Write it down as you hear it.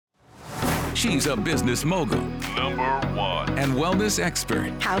She's a business mogul. #1. And wellness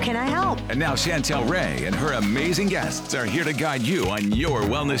expert. How can I help? And now Chantel Ray and her amazing guests are here to guide you on your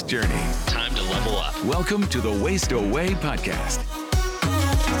wellness journey. Time to level up. Welcome to the Waste Away podcast.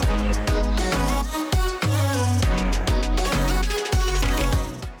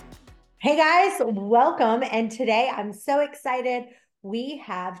 Hey guys, welcome. And today I'm so excited. We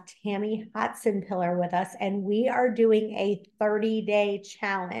have Tammy Hotsenpiller with us, and we are doing a 30-day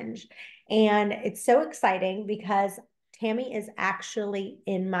challenge. And it's so exciting because Tammy is actually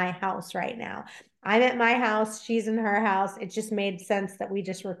in my house right now. I'm at my house, she's in her house. It just made sense that we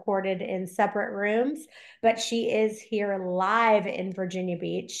just recorded in separate rooms, but she is here live in Virginia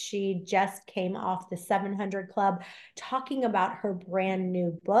Beach. She just came off the 700 Club talking about her brand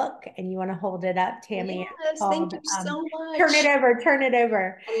new book. And you want to hold it up, Tammy? Yes, thank you so much. Turn it over, turn it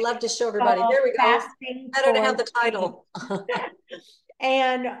over. I'd love to show everybody. There we go. Better to have the title.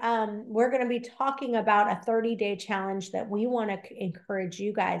 And we're going to be talking about a 30-day challenge that we want to encourage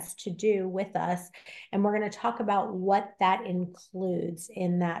you guys to do with us. And we're going to talk about what that includes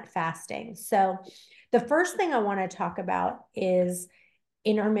in that fasting. So the first thing I want to talk about is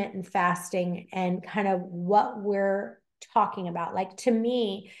intermittent fasting and kind of what we're talking about. Like, to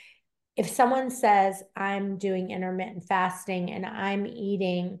me, if someone says I'm doing intermittent fasting and I'm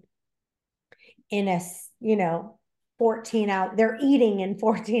eating in a, 14 hours, they're eating in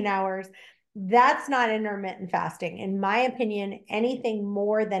 14 hours. That's not intermittent fasting. In my opinion, anything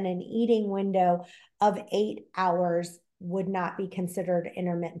more than an eating window of 8 hours would not be considered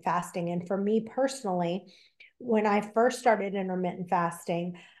intermittent fasting. And for me personally, when I first started intermittent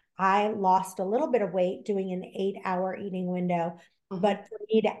fasting, I lost a little bit of weight doing an 8-hour eating window. But for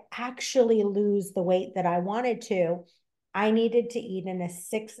me to actually lose the weight that I wanted to, I needed to eat in a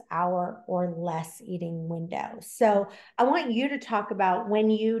 6-hour or less eating window. So I want you to talk about when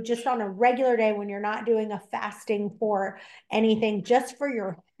you just on a regular day, when you're not doing a fasting for anything, just for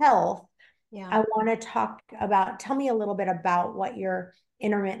your health. Yeah. I want to talk about, tell me a little bit about what your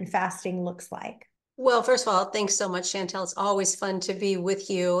intermittent fasting looks like. Well, first of all, thanks so much, Chantel. It's always fun to be with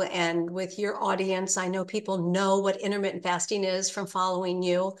you and with your audience. I know people know what intermittent fasting is from following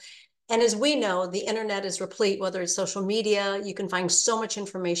you. And as we know, the internet is replete, whether it's social media, you can find so much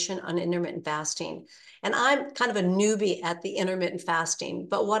information on intermittent fasting. And I'm kind of a newbie at the intermittent fasting,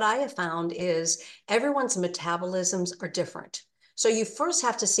 but what I have found is everyone's metabolisms are different. So you first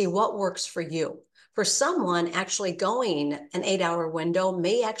have to see what works for you. For someone, actually going an 8-hour window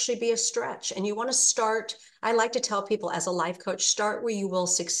may actually be a stretch. And you want to start, I like to tell people as a life coach, start where you will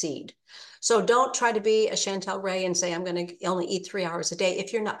succeed. So don't try to be a Chantel Ray and say, I'm going to only eat 3 hours a day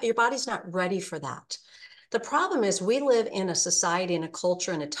if you're not, your body's not ready for that. The problem is we live in a society and a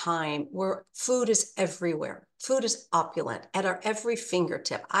culture and a time where food is everywhere. Food is opulent at our every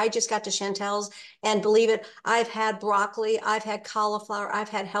fingertip. I just got to Chantel's and believe it, I've had broccoli, I've had cauliflower, I've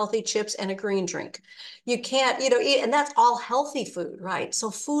had healthy chips and a green drink. You can't, eat, and that's all healthy food, right?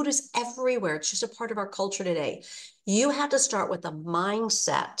 So food is everywhere. It's just a part of our culture today. You have to start with a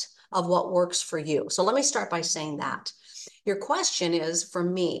mindset of what works for you. So let me start by saying that. Your question is, for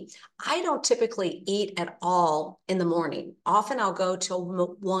me, I don't typically eat at all in the morning. Often I'll go till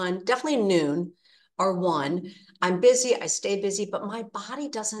 1, definitely noon or 1. I'm busy, I stay busy, but my body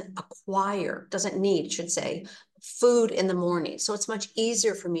doesn't need, should say, food in the morning. So it's much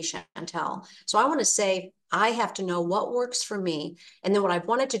easier for me, Chantel. So I want to say, I have to know what works for me. And then what I've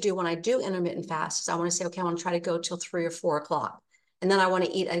wanted to do when I do intermittent fast is I want to say, okay, I want to try to go till 3 or 4 o'clock. And then I want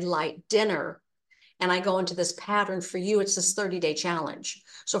to eat a light dinner. And I go into this pattern. For you, it's this 30-day challenge.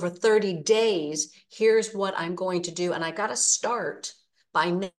 So for 30 days, here's what I'm going to do. And I got to start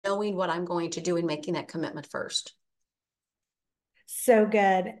by knowing what I'm going to do and making that commitment first. So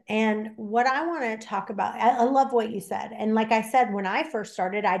good. And what I want to talk about, I love what you said. And like I said, when I first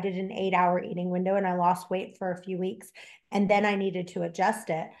started, I did an 8-hour eating window and I lost weight for a few weeks. And then I needed to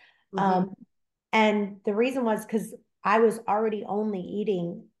adjust it. And the reason was because I was already only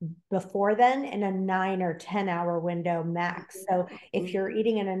eating before then in a 9 or 10-hour window max. So if you're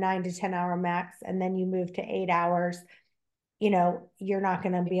eating in a 9 to 10 hour max and then you move to 8 hours, you're not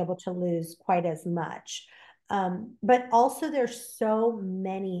going to be able to lose quite as much. But also there's so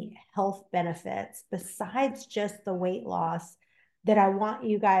many health benefits besides just the weight loss that I want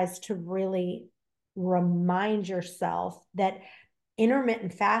you guys to really remind yourself that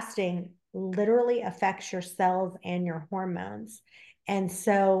intermittent fasting literally affects your cells and your hormones. And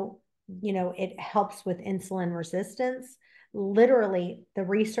so, it helps with insulin resistance. Literally, the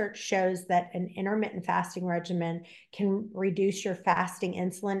research shows that an intermittent fasting regimen can reduce your fasting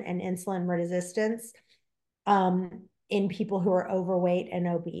insulin and insulin resistance in people who are overweight and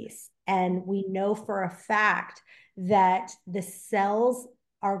obese. And we know for a fact that the cells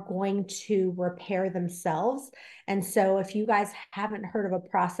are going to repair themselves. And so if you guys haven't heard of a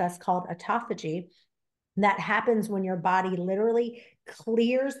process called autophagy, that happens when your body literally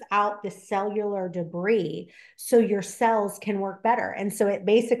clears out the cellular debris so your cells can work better. And so it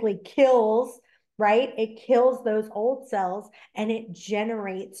basically kills, right? It kills those old cells and it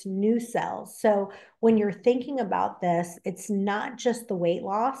generates new cells. So when you're thinking about this, it's not just the weight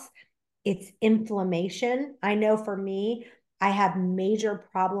loss, it's inflammation. I know for me, I have major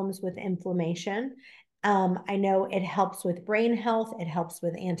problems with inflammation. I know it helps with brain health, it helps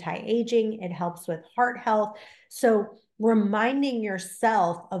with anti-aging, it helps with heart health. So reminding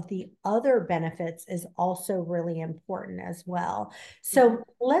yourself of the other benefits is also really important as well. So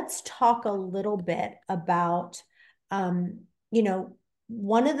let's talk a little bit about, you know,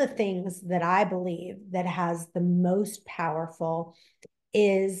 one of the things that I believe that has the most powerful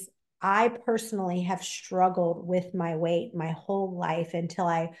is I personally have struggled with my weight my whole life until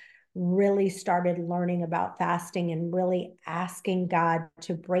I really started learning about fasting and really asking God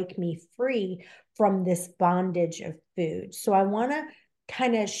to break me free from this bondage of food. So I want to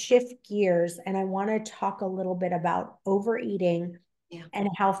kind of shift gears and I want to talk a little bit about overeating and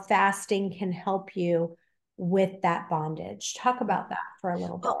how fasting can help you with that bondage. Talk about that for a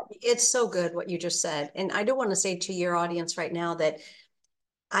little bit. Well, it's so good what you just said. And I do want to say to your audience right now that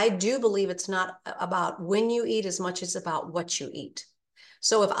I do believe it's not about when you eat as much as about what you eat.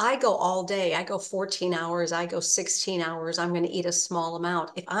 So if I go all day, I go 14 hours, I go 16 hours, I'm going to eat a small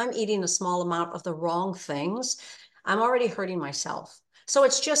amount. If I'm eating a small amount of the wrong things, I'm already hurting myself. So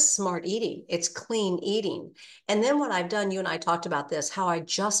it's just smart eating. It's clean eating. And then what I've done, you and I talked about this, how I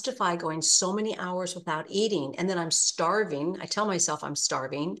justify going so many hours without eating. And then I'm starving. I tell myself I'm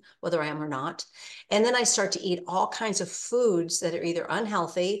starving, whether I am or not. And then I start to eat all kinds of foods that are either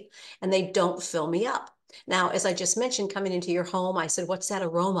unhealthy and they don't fill me up. Now, as I just mentioned, coming into your home, I said, what's that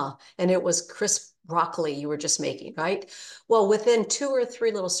aroma? And it was crisp broccoli you were just making, right? Well, within 2 or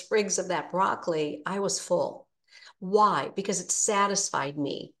 3 little sprigs of that broccoli, I was full. Why? Because it satisfied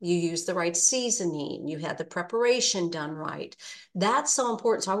me. You used the right seasoning. You had the preparation done right. That's so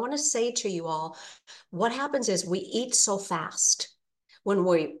important. So I want to say to you all, what happens is we eat so fast when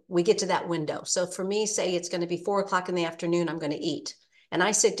we get to that window. So for me, say it's going to be 4 o'clock in the afternoon, I'm going to eat. And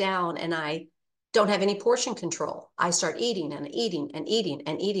I sit down and I don't have any portion control. I start eating and eating and eating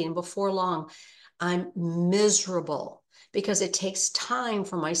and eating. And before long, I'm miserable because it takes time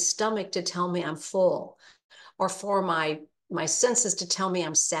for my stomach to tell me I'm full or for my senses to tell me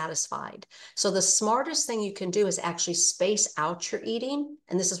I'm satisfied. So the smartest thing you can do is actually space out your eating.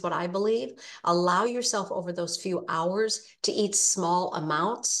 And this is what I believe. Allow yourself over those few hours to eat small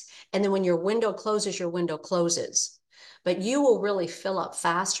amounts. And then when your window closes, your window closes. But you will really fill up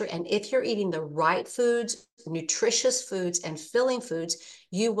faster. And if you're eating the right foods, nutritious foods, and filling foods,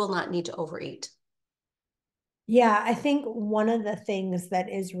 you will not need to overeat. Yeah, I think one of the things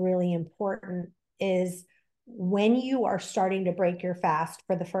that is really important is when you are starting to break your fast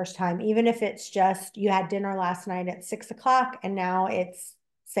for the first time, even if it's just you had dinner last night at 6 o'clock and now it's,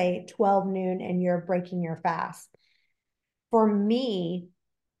 say, 12 noon and you're breaking your fast. For me,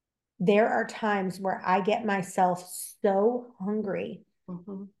 there are times where I get myself so hungry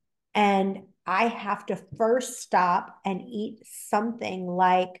and I have to first stop and eat something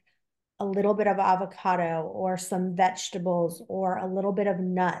like a little bit of avocado or some vegetables or a little bit of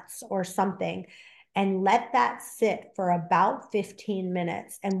nuts or something and let that sit for about 15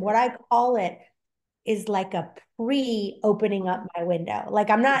 minutes. And what I call it is like a pre-opening up my window.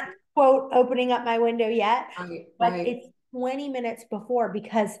 Like I'm not, quote, opening up my window yet, but it's 20 minutes before,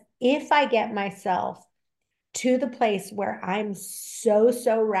 because if I get myself to the place where I'm so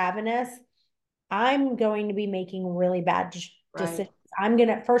ravenous, I'm going to be making really bad decisions. I'm going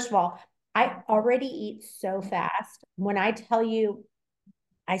to, first of all, I already eat so fast. When I tell you,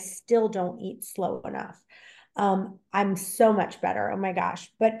 I still don't eat slow enough. I'm so much better. Oh my gosh.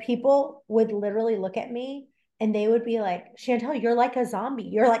 But people would literally look at me and they would be like, Chantel, you're like a zombie.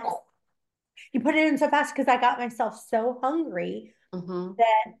 You're like, you put it in so fast, because I got myself so hungry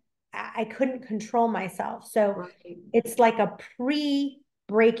that I couldn't control myself. So it's like a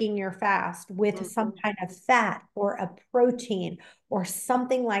breaking your fast with some kind of fat or a protein or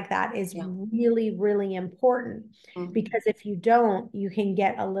something like that is really, really important, because if you don't, you can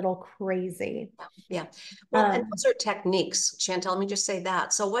get a little crazy. Yeah. Well, and those are techniques, Chantel. Let me just say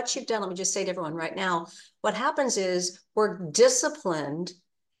that. So what you've done, let me just say to everyone right now, what happens is we're disciplined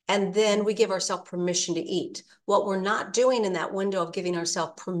and then we give ourselves permission to eat. What we're not doing in that window of giving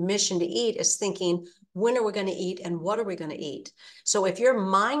ourselves permission to eat is thinking, when are we going to eat and what are we going to eat? So if your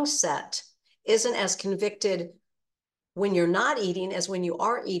mindset isn't as convicted when you're not eating as when you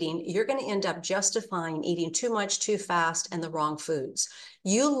are eating, you're going to end up justifying eating too much, too fast, and the wrong foods.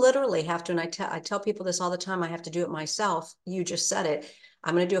 You literally have to, and I tell people this all the time, I have to do it myself. You just said it.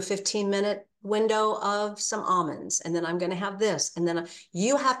 I'm going to do a 15-minute window of some almonds, and then I'm going to have this. And then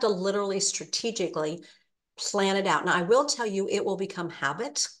you have to literally strategically plan it out. Now, I will tell you, it will become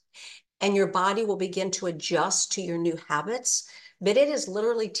habit and your body will begin to adjust to your new habits. But it is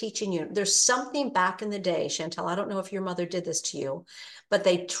literally teaching you. There's something back in the day, Chantel, I don't know if your mother did this to you, but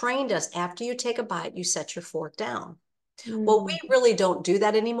they trained us after you take a bite, you set your fork down. Well, we really don't do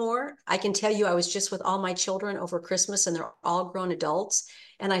that anymore. I can tell you, I was just with all my children over Christmas and they're all grown adults.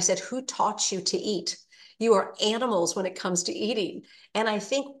 And I said, who taught you to eat? You are animals when it comes to eating. And I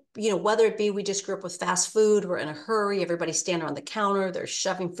think, whether it be we just grew up with fast food, we're in a hurry, everybody's standing on the counter, they're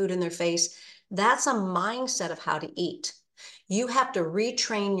shoving food in their face. That's a mindset of how to eat. You have to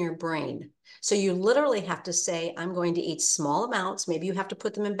retrain your brain. So you literally have to say, I'm going to eat small amounts. Maybe you have to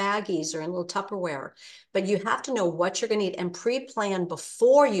put them in baggies or in little Tupperware, but you have to know what you're going to eat and pre-plan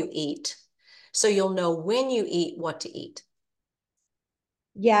before you eat. So you'll know when you eat, what to eat.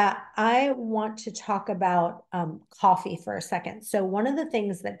 Yeah, I want to talk about coffee for a second. So one of the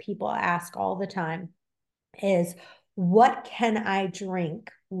things that people ask all the time is, what can I drink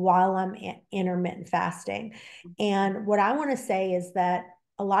while I'm intermittent fasting? And what I want to say is that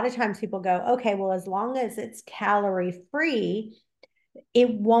a lot of times people go, okay, well, as long as it's calorie free, it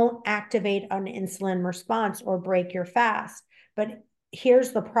won't activate an insulin response or break your fast. But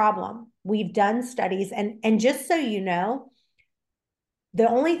here's the problem. We've done studies, and just so you know, the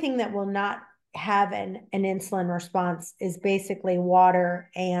only thing that will not have an insulin response is basically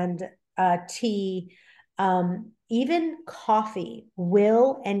water and tea. Even coffee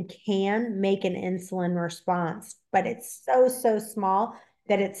will and can make an insulin response, but it's so small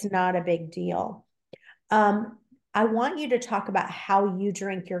that it's not a big deal. I want you to talk about how you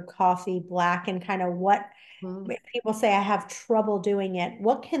drink your coffee black and kind of what people say, I have trouble doing it.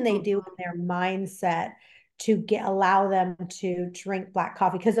 What can they do in their mindset to allow them to drink black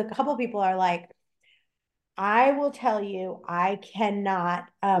coffee? Because a couple of people are like, I will tell you, I cannot.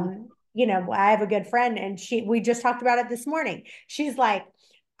 I have a good friend, and we just talked about it this morning. She's like,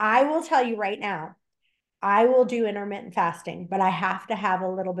 I will tell you right now, I will do intermittent fasting, but I have to have a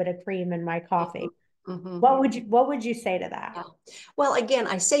little bit of cream in my coffee. What would you say to that? Yeah. Well, again,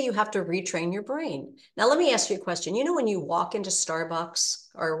 I say you have to retrain your brain. Now, let me ask you a question. When you walk into Starbucks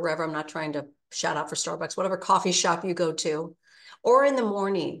or wherever, I'm not trying to shout out for Starbucks, whatever coffee shop you go to, or in the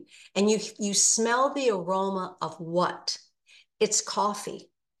morning, and you smell the aroma of what? It's coffee.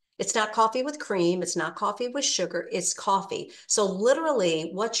 It's not coffee with cream. It's not coffee with sugar. It's coffee. So literally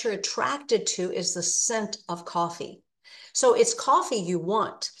what you're attracted to is the scent of coffee. So it's coffee you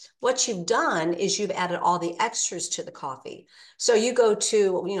want. What you've done is you've added all the extras to the coffee. So you go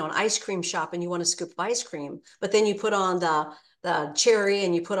to, an ice cream shop and you want a scoop of ice cream, but then you put on the cherry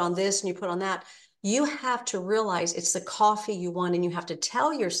and you put on this and you put on that. You have to realize it's the coffee you want, and you have to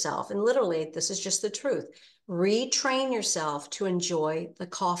tell yourself, and literally, this is just the truth, retrain yourself to enjoy the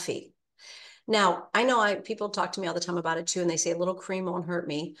coffee. Now, I know people talk to me all the time about it too, and they say a little cream won't hurt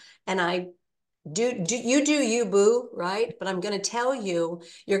me. And I do you, boo, right? But I'm going to tell you,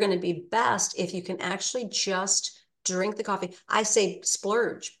 you're going to be best if you can actually just drink the coffee. I say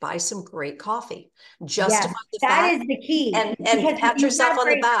splurge, buy some great coffee, justify Yes, the that fact, is the key. and Because if pat you've yourself got on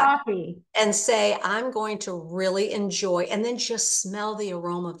the great back coffee, and say, I'm going to really enjoy, and then just smell the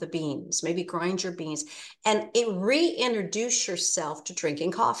aroma of the beans, maybe grind your beans and reintroduce yourself to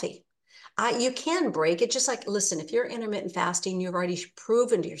drinking coffee. You can break it. Just like, listen, if you're intermittent fasting, you've already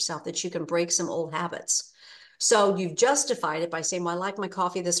proven to yourself that you can break some old habits. So you've justified it by saying, well, I like my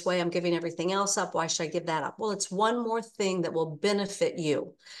coffee this way. I'm giving everything else up. Why should I give that up? Well, it's one more thing that will benefit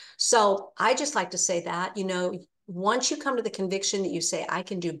you. So I just like to say that, once you come to the conviction that you say, I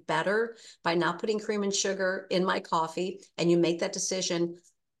can do better by not putting cream and sugar in my coffee, and you make that decision,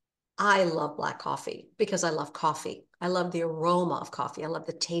 I love black coffee because I love coffee. I love the aroma of coffee. I love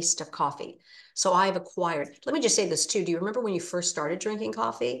the taste of coffee. So I've acquired, let me just say this too. Do you remember when you first started drinking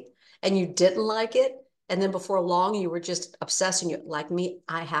coffee and you didn't like it? And then before long, you were just obsessed and you, like me,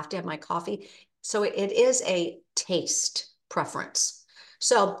 I have to have my coffee. So it is a taste preference.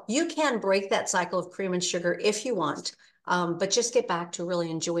 So you can break that cycle of cream and sugar if you want, but just get back to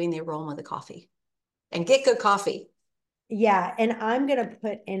really enjoying the aroma of the coffee and get good coffee. yeah, and I'm gonna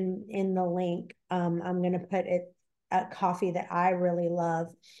put in the link. I'm gonna put it a coffee that I really love,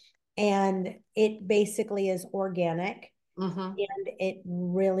 and it basically is organic. and it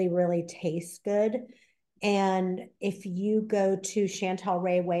really, really tastes good. And if you go to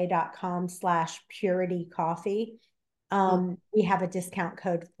chantelrayway.com/purity coffee, we have a discount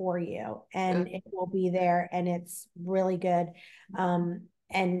code for you, and it will be there, and it's really good.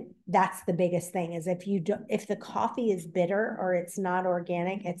 And that's the biggest thing is if the coffee is bitter or it's not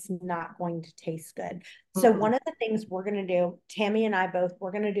organic, it's not going to taste good. So one of the things we're going to do, Tammy and I both,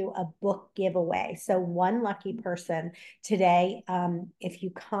 we're going to do a book giveaway. So one lucky person today, if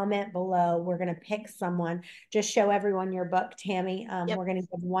you comment below, we're going to pick someone. Just show everyone your book, Tammy. We're going to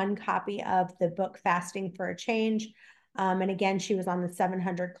give one copy of the book Fasting for a Change. And again, she was on the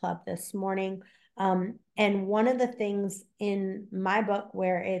 700 Club this morning. And one of the things in my book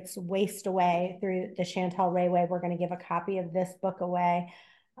where it's Waste Away through the Chantel Ray Way, we're going to give a copy of this book away.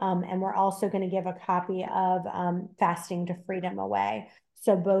 And we're also going to give a copy of Fasting to Freedom away.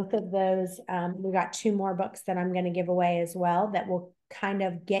 So both of those, we got 2 more books that I'm going to give away as well that will kind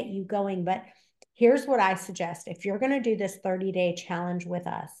of get you going. But here's what I suggest. If you're going to do this 30-day challenge with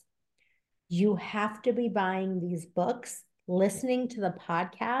us, you have to be buying these books, listening to the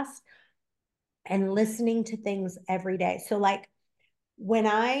podcast, and listening to things every day. So like when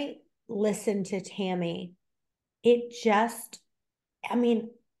I listen to Tammy, it just, I mean,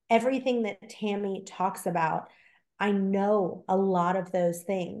 everything that Tammy talks about, I know a lot of those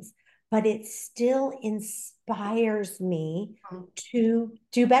things, but it still inspires me to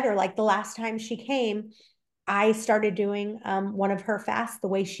do better. Like the last time she came, I started doing one of her fasts the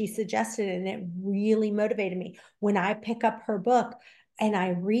way she suggested, and it really motivated me. When I pick up her book and I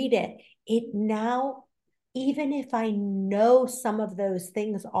read it, it now, even if I know some of those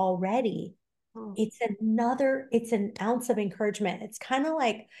things already, it's an ounce of encouragement. It's kind of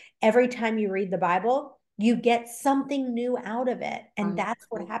like every time you read the Bible, you get something new out of it. And that's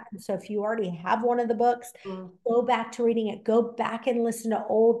what happens. So if you already have one of the books, go back to reading it, go back and listen to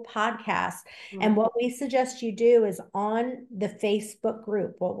old podcasts. And what we suggest you do is on the Facebook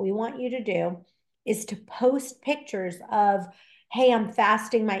group, what we want you to do is to post pictures of, hey, I'm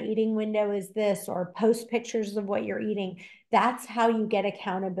fasting, my eating window is this, or post pictures of what you're eating. That's how you get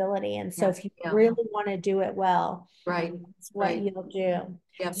accountability. And so if you really want to do it well, that's what you'll do.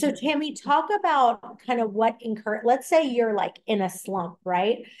 Yep. So Tammy, talk about kind of what let's say you're like in a slump,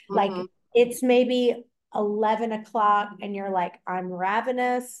 right? Like it's maybe 11 o'clock and you're like, I'm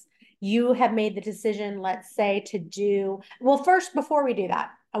ravenous. You have made the decision, let's say, to do, well, first, before we do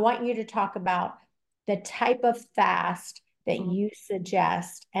that, I want you to talk about the type of fast that you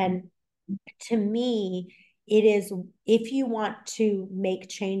suggest. And to me, it is, if you want to make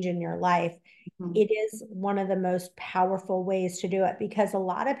change in your life, it is one of the most powerful ways to do it, because a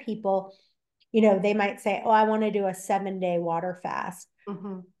lot of people, they might say, oh, I want to do a 7-day water fast.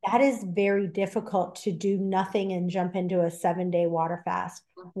 That is very difficult to do nothing and jump into a 7-day water fast.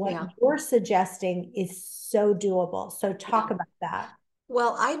 What you're suggesting is so doable. So talk about that.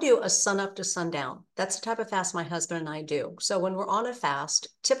 Well, I do a sun up to sundown. That's the type of fast my husband and I do. So when we're on a fast,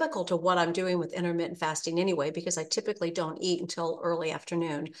 typical to what I'm doing with intermittent fasting anyway, because I typically don't eat until early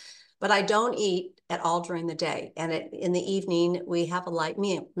afternoon, but I don't eat at all during the day. And in the evening, we have a light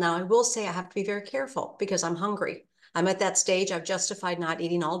meal. Now, I will say I have to be very careful because I'm hungry. I'm at that stage. I've justified not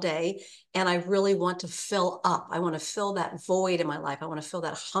eating all day, and I really want to fill up. I want to fill that void in my life. I want to fill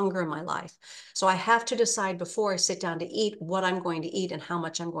that hunger in my life. So I have to decide before I sit down to eat what I'm going to eat and how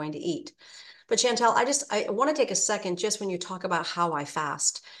much I'm going to eat. But Chantel, I want to take a second just when you talk about how I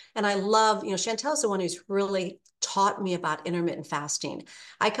fast. And I love, Chantel's the one who's really taught me about intermittent fasting.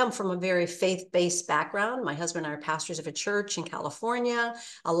 I come from a very faith-based background. My husband and I are pastors of a church in California.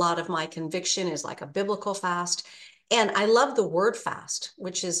 A lot of my conviction is like a biblical fast. And I love the word fast,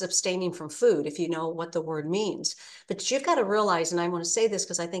 which is abstaining from food, if you know what the word means. But you've got to realize, and I want to say this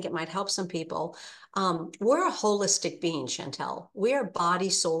because I think it might help some people, we're a holistic being, Chantel. We are body,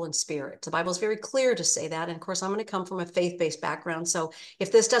 soul, and spirit. The Bible is very clear to say that. And of course, I'm going to come from a faith-based background. So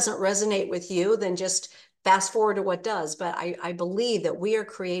if this doesn't resonate with you, then just fast forward to what does. But I believe that we are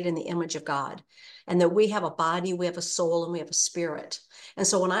created in the image of God, and that we have a body, we have a soul, and we have a spirit. And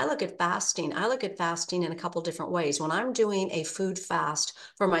so when I look at fasting in a couple different ways. When I'm doing a food fast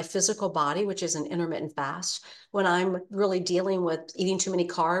for my physical body, which is an intermittent fast, when I'm really dealing with eating too many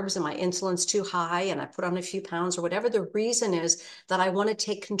carbs and my insulin's too high and I put on a few pounds or whatever the reason is, that I want to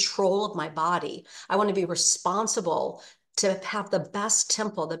take control of my body. I want to be responsible to have the best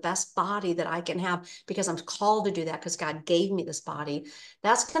temple, the best body that I can have, because I'm called to do that because God gave me this body.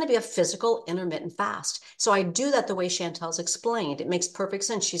 That's going to be a physical intermittent fast. So I do that the way Chantel's explained. It makes perfect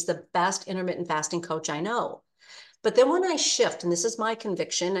sense. She's the best intermittent fasting coach I know. But then when I shift, and this is my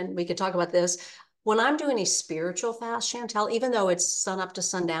conviction, and we could talk about this, When I'm doing a spiritual fast, Chantel, even though it's sun up to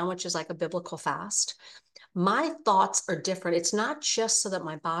sundown, which is like a biblical fast, my thoughts are different. It's not just so that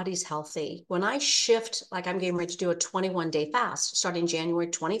my body's healthy. When I shift, like I'm getting ready to do a 21-day fast starting January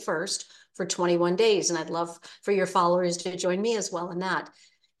 21st for 21 days. And I'd love for your followers to join me as well in that.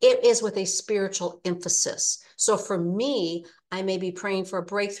 It is with a spiritual emphasis. So for me, I may be praying for a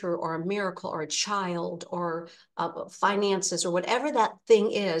breakthrough or a miracle or a child or finances or whatever that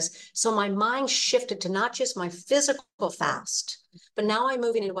thing is. So my mind shifted to not just my physical fast, but now I'm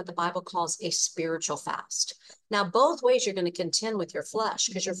moving into what the Bible calls a spiritual fast. Now, both ways you're going to contend with your flesh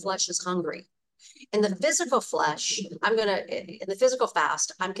because your flesh is hungry. In the physical flesh, in the physical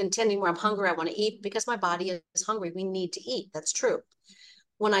fast, I'm contending where I'm hungry, I want to eat because my body is hungry. We need to eat. That's true.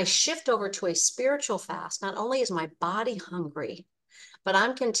 When I shift over to a spiritual fast, not only is my body hungry, but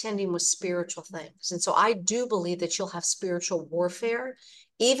I'm contending with spiritual things. And so I do believe that you'll have spiritual warfare,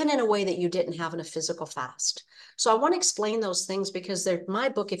 even in a way that you didn't have in a physical fast. So I want to explain those things because they're my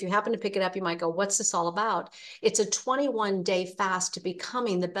book. If you happen to pick it up, you might go, what's this all about? It's a 21-day fast to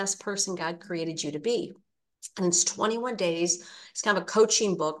becoming the best person God created you to be. And it's 21 days. It's kind of a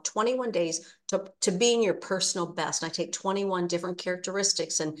coaching book, 21 days to being your personal best. And I take 21 different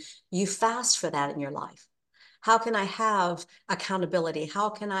characteristics and you fast for that in your life. How can I have accountability? How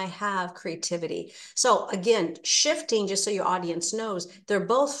can I have creativity? So again, shifting, just so your audience knows, they're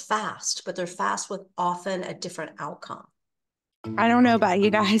both fast, but they're fast with often a different outcome. I don't know about you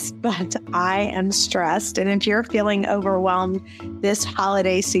guys, but I am stressed. And if you're feeling overwhelmed this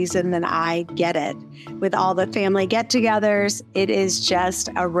holiday season, then I get it. With all the family get-togethers, it is just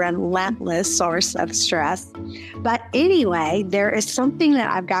a relentless source of stress. But anyway, there is something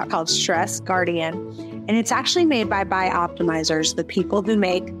that I've got called Stress Guardian, and it's actually made by Bioptimizers, the people who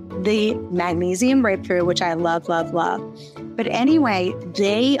make the magnesium breakthrough, which I love, love, love. But anyway,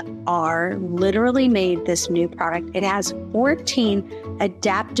 they are literally made this new product. It has 14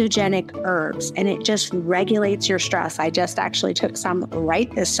 adaptogenic herbs and it just regulates your stress. I just actually took some right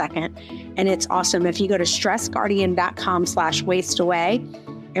this second and it's awesome. If you go to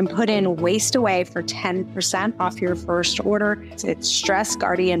stressguardian.com/wasteaway and put in waste away for 10% off your first order, it's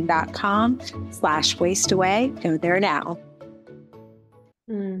stressguardian.com/wasteaway. Go there now.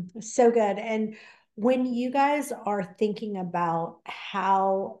 So good. And when you guys are thinking about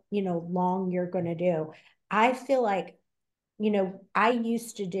how, long you're going to do, I feel like, I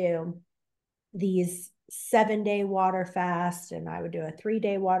used to do these 7-day water fast and I would do a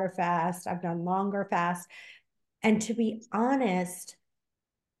 3-day water fast. I've done longer fasts. And to be honest,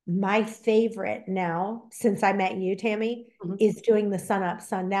 my favorite now, since I met you, Tammy, is doing the sun up,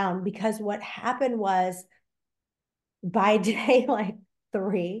 sundown, because what happened was by day like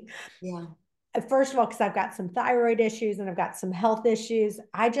 3, first of all, because I've got some thyroid issues and I've got some health issues,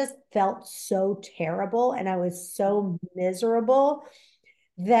 I just felt so terrible and I was so miserable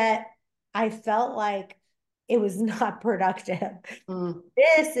that I felt like it was not productive.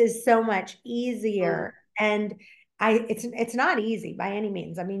 This is so much easier. And it's not easy by any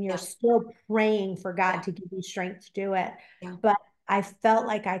means. I mean, you're still praying for God to give you strength to do it. But I felt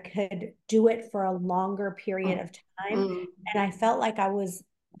like I could do it for a longer period of time. And I felt like I was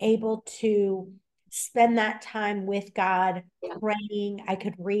able to spend that time with God, praying. I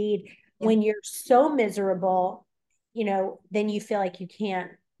could read. When you're so miserable, then you feel like you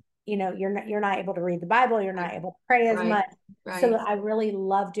can't, you're not able to read the Bible. You're not able to pray as much. So I really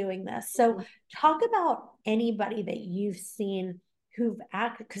love doing this. So talk about anybody that you've seen who've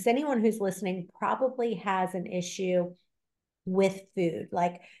acted, because anyone who's listening probably has an issue with food,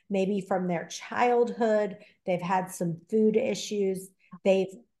 like maybe from their childhood, they've had some food issues.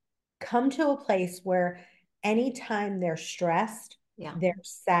 They've come to a place where anytime they're stressed, they're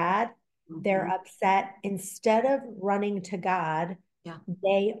sad, they're upset, instead of running to God,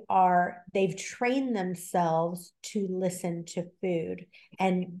 they've trained themselves to listen to food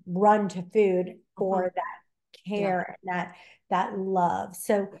and run to food for that care and that love.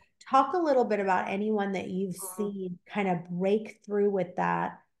 So talk a little bit about anyone that you've seen kind of break through with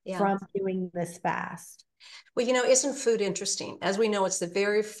that from doing this fast. Well, isn't food interesting? As we know, it's the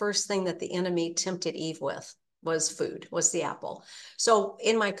very first thing that the enemy tempted Eve with was food, was the apple. So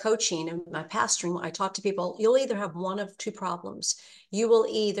in my coaching and my pastoring, I talk to people, you'll either have one of two problems. You will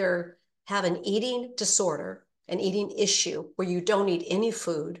either have an eating disorder, an eating issue where you don't eat any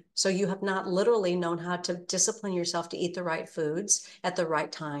food. So you have not literally known how to discipline yourself to eat the right foods at the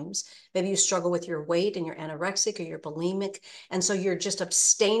right times. Maybe you struggle with your weight and you're anorexic or you're bulimic. And so you're just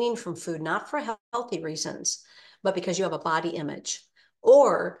abstaining from food, not for healthy reasons, but because you have a body image.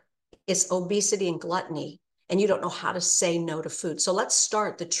 Or it's obesity and gluttony. and you don't know how to say no to food. So let's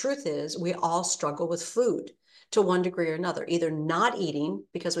start. The truth is we all struggle with food to one degree or another, either not eating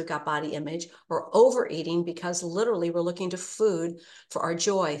because we've got body image, or overeating because literally we're looking to food for our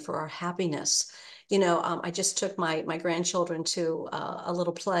joy, for our happiness. I just took my grandchildren to a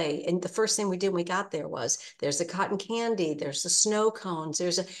little play, and the first thing we did when we got there was there's the cotton candy, there's the snow cones,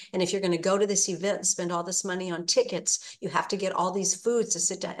 and if you're going to go to this event, spend all this money on tickets, you have to get all these foods to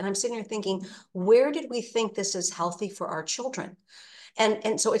sit down. And I'm sitting here thinking, where did we think this is healthy for our children?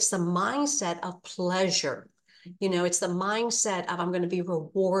 And so it's the mindset of pleasure. It's the mindset of I'm going to be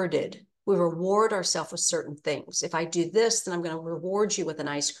rewarded. We reward ourselves with certain things. If I do this, then I'm going to reward you with an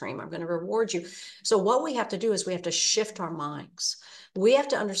ice cream. I'm going to reward you. So what we have to do is we have to shift our minds. We have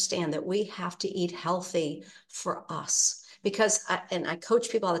to understand that we have to eat healthy for us. Because I coach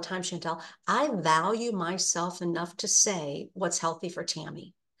people all the time, Chantel, I value myself enough to say what's healthy for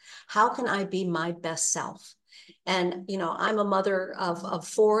Tammy. How can I be my best self? And, I'm a mother of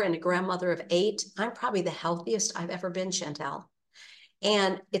 4 and a grandmother of 8. I'm probably the healthiest I've ever been, Chantel.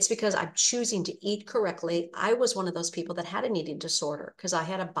 And it's because I'm choosing to eat correctly. I was one of those people that had an eating disorder because I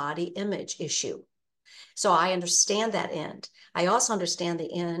had a body image issue. So I understand that end. I also understand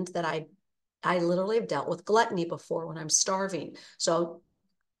the end that I literally have dealt with gluttony before when I'm starving. So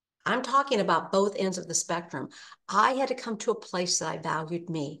I'm talking about both ends of the spectrum. I had to come to a place that I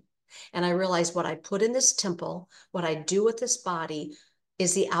valued me. And I realized what I put in this temple, what I do with this body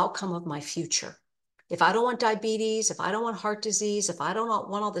is the outcome of my future. If I don't want diabetes, if I don't want heart disease, if I don't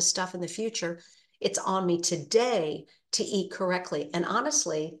want all this stuff in the future, it's on me today to eat correctly. And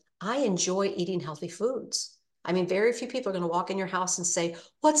honestly, I enjoy eating healthy foods. I mean, very few people are going to walk in your house and say,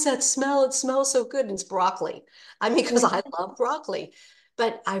 what's that smell? It smells so good. And it's broccoli. I mean, because I love broccoli.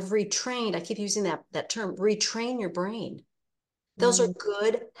 But I've retrained, I keep using that term, retrain your brain. Those are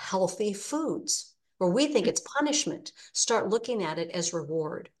good, healthy foods. Where we think it's punishment, start looking at it as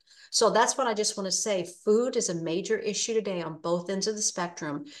reward. So that's what I just want to say. Food is a major issue today on both ends of the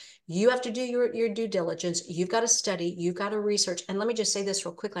spectrum. You have to do your due diligence. You've got to study. You've got to research. And let me just say this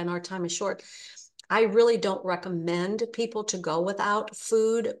real quickly. I know our time is short. I really don't recommend people to go without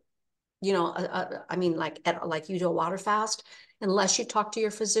food. I mean, like you do a water fast, unless you talk to your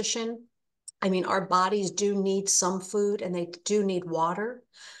physician. I mean, our bodies do need some food and they do need water.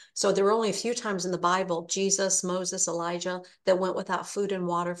 So there were only a few times in the Bible, Jesus, Moses, Elijah, that went without food and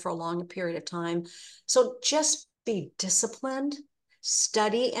water for a long period of time. So just be disciplined,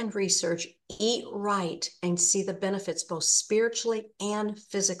 study and research, eat right, and see the benefits both spiritually and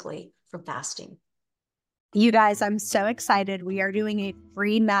physically from fasting. You guys, I'm so excited. We are doing a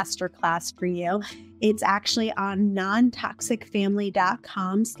free masterclass for you. It's actually on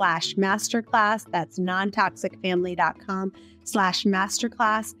nontoxicfamily.com/masterclass. That's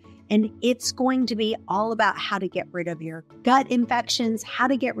nontoxicfamily.com/masterclass. And it's going to be all about how to get rid of your gut infections, how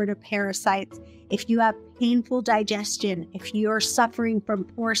to get rid of parasites. If you have painful digestion, if you're suffering from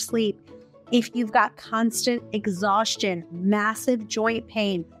poor sleep, if you've got constant exhaustion, massive joint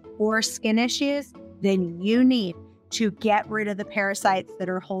pain, or skin issues, then you need to get rid of the parasites that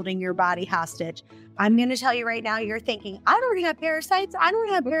are holding your body hostage. I'm going to tell you right now, you're thinking, I don't have parasites. I don't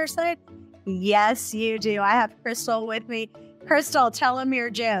have parasites. Yes, you do. I have Crystal with me. Crystal, tell them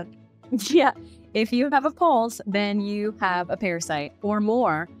your joke. Yeah. If you have a pulse, then you have a parasite or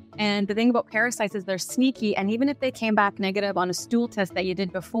more. And the thing about parasites is they're sneaky. And even if they came back negative on a stool test that you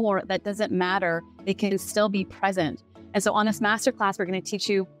did before, that doesn't matter. They can still be present. And so on this masterclass, we're going to teach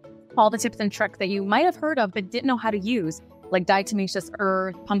you all the tips and tricks that you might have heard of but didn't know how to use, like diatomaceous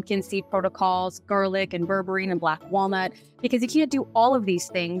earth, pumpkin seed protocols, garlic and berberine and black walnut, because you can't do all of these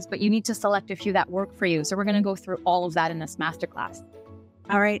things, but you need to select a few that work for you. So we're going to go through all of that in this masterclass.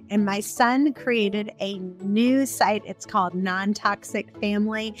 All right. And my son created a new site. It's called Non-Toxic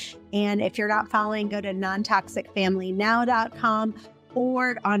Family. And if you're not following, go to nontoxicfamilynow.com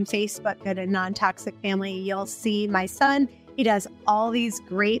or on Facebook, go to Non-Toxic Family. You'll see my son. He does all these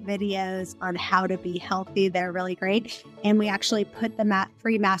great videos on how to be healthy. They're really great. And we actually put the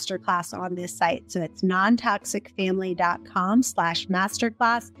free masterclass on this site. So it's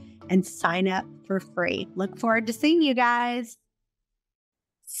nontoxicfamily.com/masterclass and sign up for free. Look forward to seeing you guys.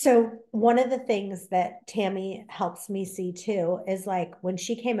 So one of the things that Tammy helps me see too is like when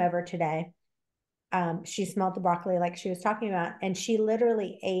she came over today, she smelled the broccoli like she was talking about, and she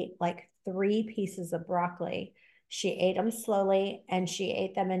literally ate like 3 pieces of broccoli. She ate them slowly and she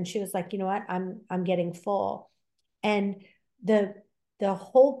ate them and she was like, you know what, I'm getting full. And the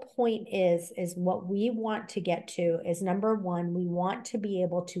whole point is what we want to get to is, number one, we want to be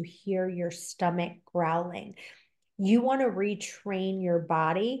able to hear your stomach growling. You want to retrain your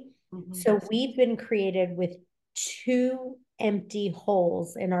body So we've been created with two empty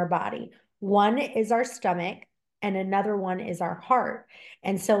holes in our body. One is our stomach and another one is our heart.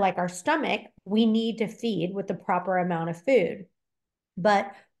 And so like our stomach, we need to feed with the proper amount of food.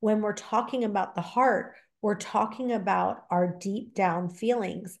 But when we're talking about the heart, we're talking about our deep down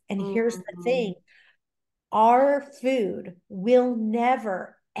feelings. And here's the thing, our food will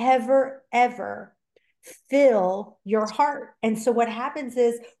never, ever, ever fill your heart. And so what happens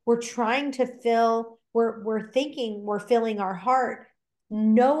is we're trying to fill, we're thinking we're filling our heart.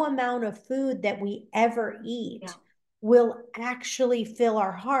 No amount of food that we ever eat will actually fill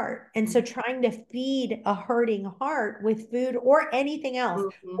our heart. And so trying to feed a hurting heart with food or anything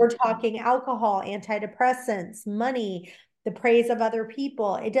else, we're talking alcohol, antidepressants, money, the praise of other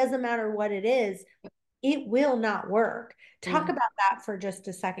people. It doesn't matter what it is. It will not work. Talk about that for just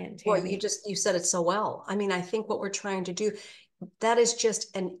a second, Tammy. Well, you said it so well. I mean, I think what we're trying to do, that is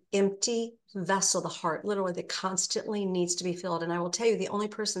just an empty vessel, the heart, literally, that constantly needs to be filled. And I will tell you, the only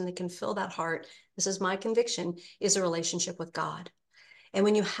person that can fill that heart, this is my conviction, is a relationship with God. And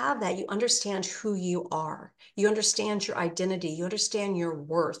when you have that, you understand who you are. You understand your identity. You understand your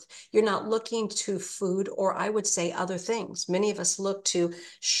worth. You're not looking to food, or I would say other things. Many of us look to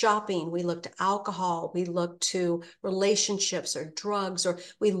shopping. We look to alcohol. We look to relationships or drugs, or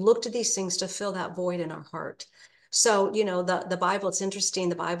we look to these things to fill that void in our heart. So, the Bible, it's interesting.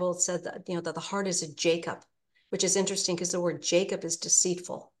 The Bible said that, that the heart is a Jacob, which is interesting because the word Jacob is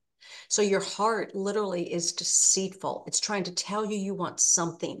deceitful. So your heart literally is deceitful. It's trying to tell you you want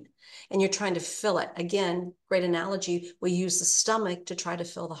something and you're trying to fill it. Again, great analogy. We use the stomach to try to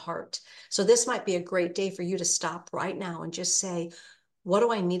fill the heart. So this might be a great day for you to stop right now and just say, what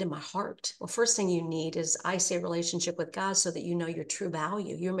do I need in my heart? Well, first thing you need is, I say, a relationship with God so that you know your true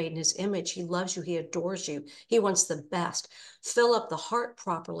value. You're made in his image. He loves you. He adores you. He wants the best. Fill up the heart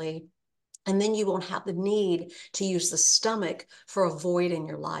properly, and then you won't have the need to use the stomach for a void in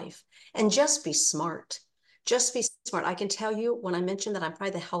your life. And just be smart. Just be smart. I can tell you, when I mentioned that I'm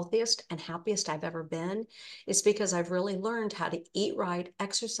probably the healthiest and happiest I've ever been, it's because I've really learned how to eat right,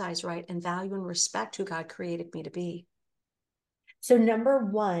 exercise right, and value and respect who God created me to be. So number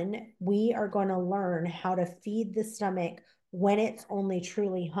one, we are going to learn how to feed the stomach when it's only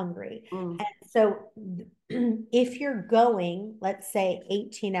truly hungry. And so if you're going, let's say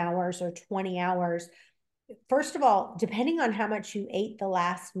 18 hours or 20 hours, first of all, depending on how much you ate the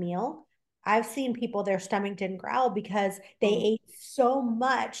last meal, I've seen people, their stomach didn't growl because they ate so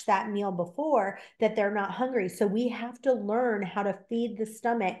much that meal before that they're not hungry. So we have to learn how to feed the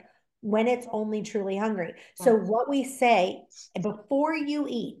stomach when it's only truly hungry. So what we say before you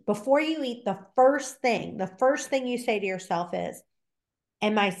eat, the first thing you say to yourself is,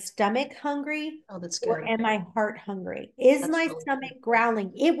 am my stomach hungry? Oh, that's Or good. am my heart hungry? Is my stomach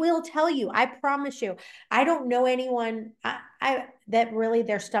growling? It will tell you. I promise you. I don't know anyone that really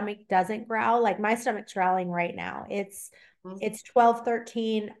their stomach doesn't growl. Like my stomach's growling right now. It's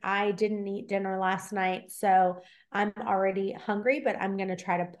 12:13. I didn't eat dinner last night, so I'm already hungry, but I'm going to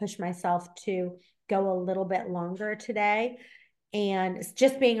try to push myself to go a little bit longer today. And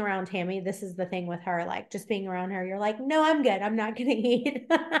just being around Tammy, this is the thing with her, like just being around her, you're like, no, I'm good. I'm not going to eat.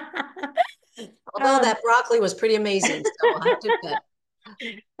 Although that broccoli was pretty amazing. So I have to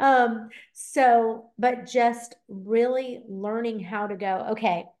admit. But just really learning how to go,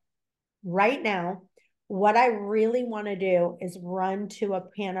 okay, right now, what I really want to do is run to a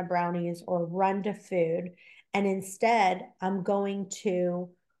pan of brownies or run to food. And instead, I'm going to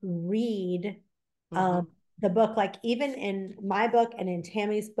read the book. Like even in my book and in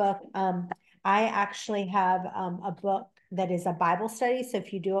Tammy's book, I actually have a book that is a Bible study. So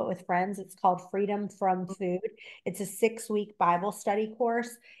if you do it with friends, it's called Freedom from Food. It's a 6-week Bible study course.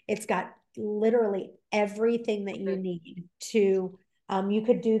 It's got literally everything that you need to you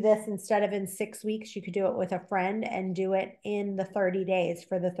could do this instead of in 6 weeks, you could do it with a friend and do it in the 30 days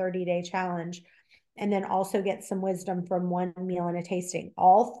for the 30-day challenge. And then also get some wisdom from one meal and a tasting.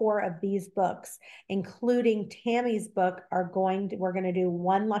 All 4 of these books, including Tammy's book, we're going to do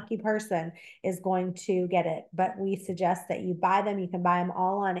one lucky person is going to get it. But we suggest that you buy them. You can buy them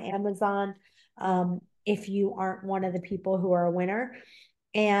all on Amazon if you aren't one of the people who are a winner.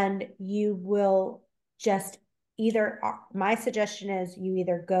 And you will just my suggestion is you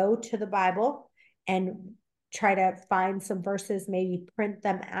either go to the Bible and try to find some verses, maybe print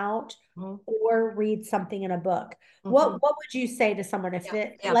them out or read something in a book. What would you say to someone if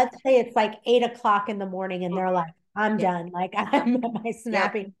let's say it's like 8 o'clock in the morning and they're like, I'm done. Like I'm at my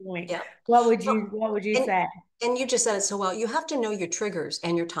snapping point. What would you say? And you just said it so well. You have to know your triggers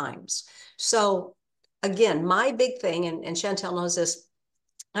and your times. So again, my big thing, and Chantel knows this,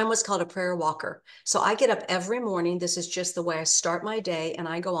 I'm what's called a prayer walker. So I get up every morning. This is just the way I start my day, and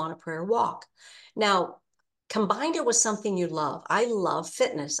I go on a prayer walk. Now, combine it with something you love. I love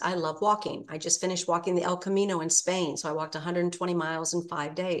fitness. I love walking. I just finished walking the El Camino in Spain. So I walked 120 miles in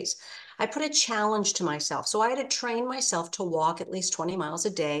 5 days. I put a challenge to myself. So I had to train myself to walk at least 20 miles a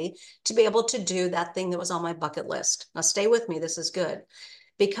day to be able to do that thing that was on my bucket list. Now, stay with me. This is good.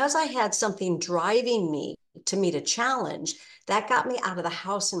 Because I had something driving me to meet a challenge, that got me out of the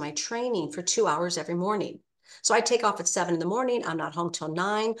house in my training for 2 hours every morning. So I take off at 7 in the morning. I'm not home till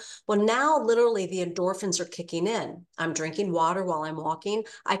 9. Well, now literally the endorphins are kicking in. I'm drinking water while I'm walking.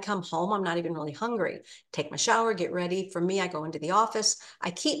 I come home. I'm not even really hungry. Take my shower, get ready. For me, I go into the office.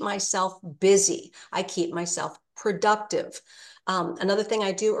 I keep myself busy. I keep myself productive. Another thing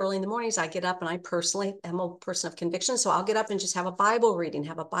I do early in the morning is I get up, and I personally am a person of conviction. So I'll get up and just have a Bible reading,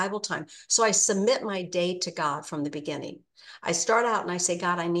 have a Bible time. So I submit my day to God from the beginning. I start out and I say,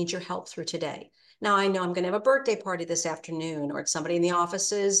 God, I need your help through today. Now I know I'm going to have a birthday party this afternoon, or it's somebody in the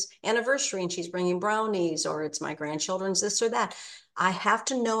office's anniversary and she's bringing brownies, or it's my grandchildren's this or that. I have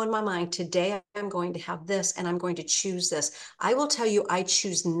to know in my mind, today I'm going to have this and I'm going to choose this. I will tell you, I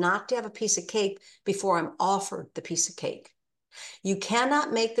choose not to have a piece of cake before I'm offered the piece of cake. You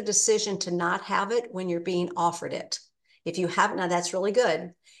cannot make the decision to not have it when you're being offered it. If you haven't, now that's really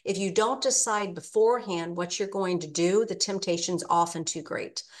good. If you don't decide beforehand what you're going to do, the temptation's often too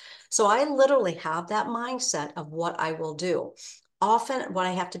great. So I literally have that mindset of what I will do. Often what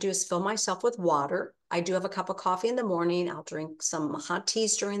I have to do is fill myself with water. I do have a cup of coffee in the morning. I'll drink some hot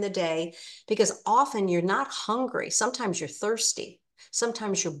teas during the day, because often you're not hungry. Sometimes you're thirsty.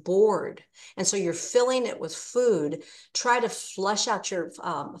 Sometimes you're bored. And so you're filling it with food. Try to flush out your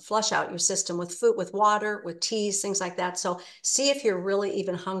system with food, with water, with teas, things like that. So see if you're really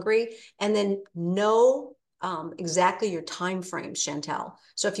even hungry, and then know exactly your time frames, Chantel.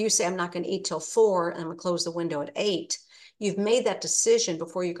 So if you say, I'm not going to eat till 4 and I'm going to close the window at 8, you've made that decision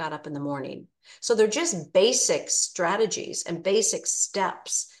before you got up in the morning. So they're just basic strategies and basic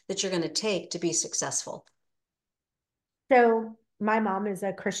steps that you're going to take to be successful. So my mom is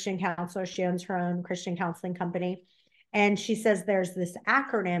a Christian counselor. She owns her own Christian counseling company. And she says there's this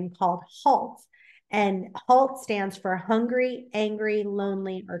acronym called HALT. And HALT stands for hungry, angry,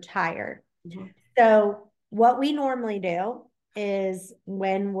 lonely, or tired. Mm-hmm. So what we normally do is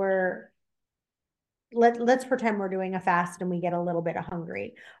when let's pretend we're doing a fast and we get a little bit of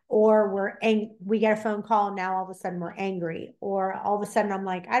hungry, or we get a phone call and now all of a sudden we're angry, or all of a sudden I'm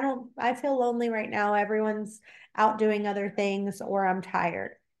like, I feel lonely right now. Everyone's out doing other things, or I'm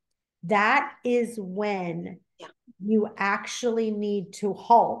tired. That is when you actually need to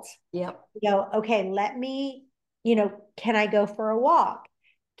halt. Yep. Okay, let me, can I go for a walk?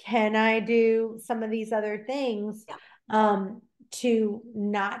 Can I do some of these other things? To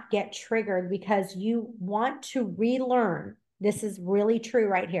not get triggered, because you want to relearn. This is really true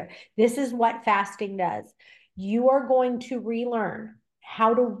right here. This is what fasting does. You are going to relearn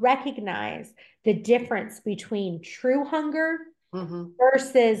how to recognize the difference between true hunger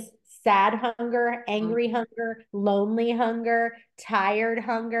versus sad hunger, angry hunger, lonely hunger, tired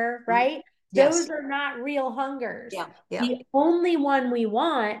hunger, right? Yes. Those are not real hungers. Yeah. The only one we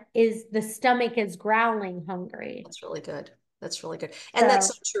want is the stomach is growling hungry. That's really good. That's really good. And that's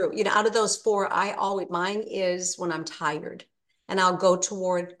so true. Out of those 4, mine is when I'm tired, and I'll go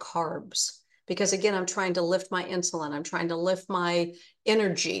toward carbs, because again, I'm trying to lift my insulin. I'm trying to lift my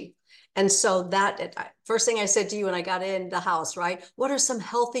energy. And so that first thing I said to you when I got in the house, right? What are some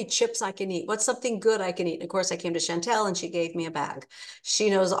healthy chips I can eat? What's something good I can eat? And of course I came to Chantel and she gave me a bag.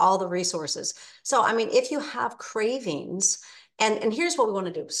 She knows all the resources. So, I mean, if you have cravings, and here's what we want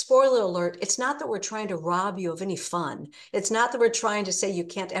to do. Spoiler alert, it's not that we're trying to rob you of any fun. It's not that we're trying to say you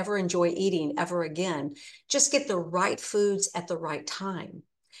can't ever enjoy eating ever again. Just get the right foods at the right time.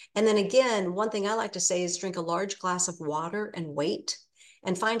 And then again, one thing I like to say is drink a large glass of water and wait,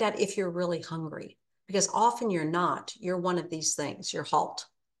 and find out if you're really hungry. Because often you're not. You're one of these things. You're halt.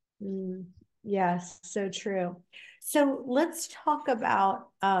 Yes, so true. So let's talk about,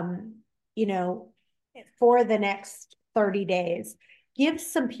 for the next 30 days, give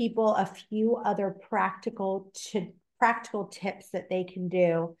some people a few other practical tips that they can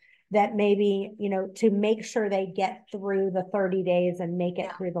do that maybe, to make sure they get through the 30 days and make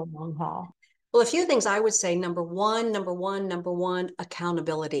it through the long haul. Well, a few things I would say. Number one,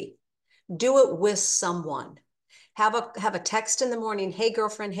 accountability. Do it with someone. Have a text in the morning. Hey,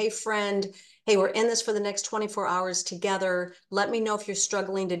 girlfriend. Hey, friend. Hey, we're in this for the next 24 hours together. Let me know if you're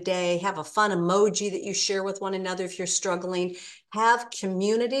struggling today. Have a fun emoji that you share with one another if you're struggling. Have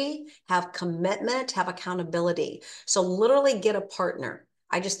community, have commitment, have accountability. So literally get a partner.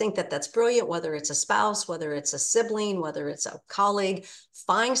 I just think that that's brilliant, whether it's a spouse, whether it's a sibling, whether it's a colleague.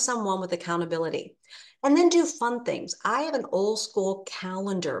 Find someone with accountability. And then do fun things. I have an old school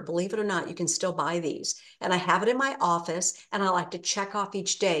calendar. Believe it or not, you can still buy these. And I have it in my office, and I like to check off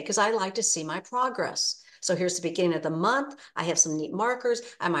each day because I like to see my progress. So here's the beginning of the month. I have some neat markers.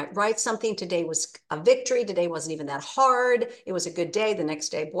 I might write something. Today was a victory. Today wasn't even that hard. It was a good day. The next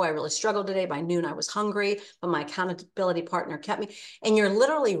day, boy, I really struggled today. By noon, I was hungry, but my accountability partner kept me. And you're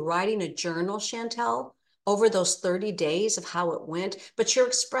literally writing a journal, Chantel, over those 30 days of how it went, but you're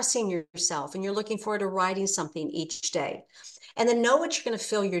expressing yourself and you're looking forward to writing something each day. And then know what you're going to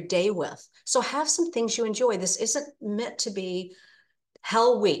fill your day with. So have some things you enjoy. This isn't meant to be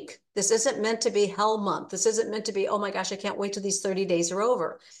hell week. This isn't meant to be hell month. This isn't meant to be, oh my gosh, I can't wait till these 30 days are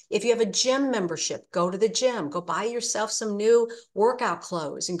over. If you have a gym membership, go to the gym, go buy yourself some new workout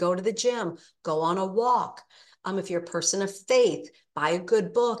clothes and go to the gym, go on a walk. If you're a person of faith, buy a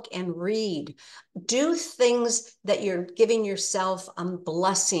good book and read. Do things that you're giving yourself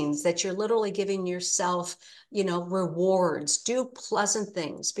blessings, that you're literally giving yourself, rewards. Do pleasant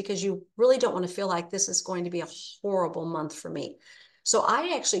things because you really don't want to feel like this is going to be a horrible month for me. So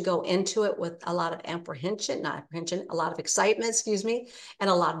I actually go into it with a lot of a lot of excitement, excuse me, and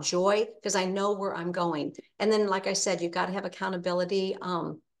a lot of joy because I know where I'm going. And then, like I said, you've got to have accountability.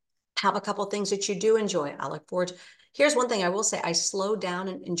 Have a couple of things that you do enjoy. I look forward to. Here's one thing I will say. I slow down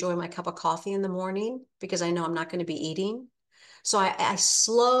and enjoy my cup of coffee in the morning because I know I'm not going to be eating. So I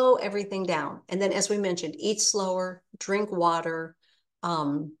slow everything down. And then, as we mentioned, eat slower, drink water,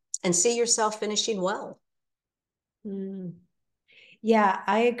 and see yourself finishing well. Mm. Yeah,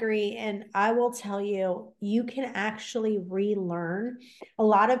 I agree. And I will tell you, you can actually relearn. A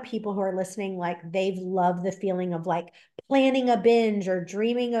lot of people who are listening, like they've loved the feeling of like planning a binge or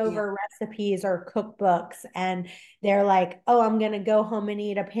dreaming over recipes or cookbooks. And they're like, oh, I'm going to go home and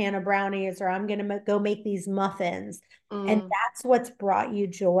eat a pan of brownies, or I'm going to go make these muffins. And that's what's brought you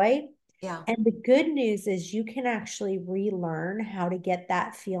joy. Yeah. And the good news is you can actually relearn how to get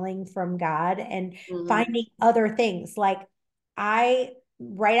that feeling from God and finding other things. Like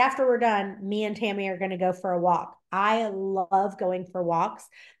right after we're done, me and Tammy are going to go for a walk. I love going for walks.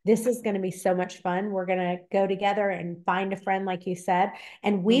 This is going to be so much fun. We're going to go together and find a friend, like you said,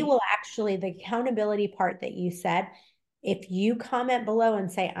 and we will actually, the accountability part that you said, if you comment below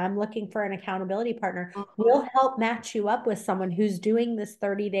and say, I'm looking for an accountability partner, we'll help match you up with someone who's doing this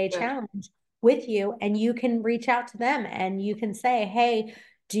 30-day challenge with you. And you can reach out to them and you can say, hey,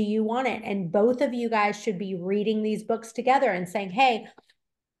 do you want it? And both of you guys should be reading these books together and saying, hey,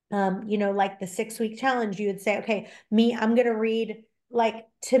 like the 6-week challenge, you would say, okay, I'm going to read, like,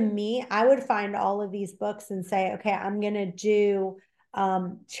 to me, I would find all of these books and say, okay, I'm going to do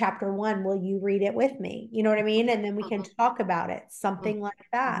chapter 1. Will you read it with me? You know what I mean? And then we can talk about it, something like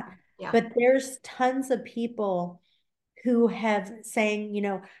that. Yeah. But there's tons of people who have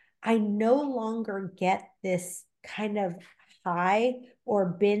saying, I no longer get this kind of high or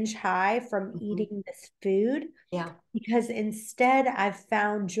binge high from eating this food. Yeah. Because instead I've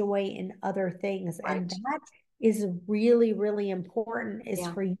found joy in other things. Right. And that is really, really important, is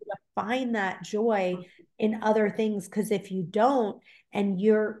for you to find that joy in other things. Because if you don't, and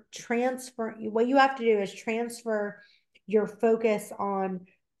what you have to do is transfer your focus on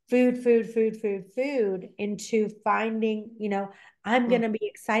food into finding, I'm going to be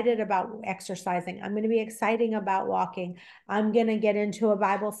excited about exercising. I'm going to be excited about walking. I'm going to get into a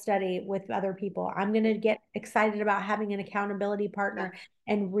Bible study with other people. I'm going to get excited about having an accountability partner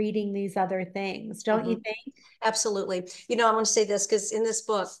and reading these other things. Don't you think? Absolutely. I want to say this because in this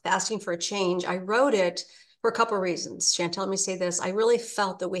book, Fasting for a Change, I wrote it for a couple of reasons. Chantel, let me say this. I really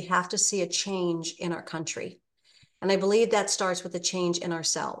felt that we have to see a change in our country. And I believe that starts with a change in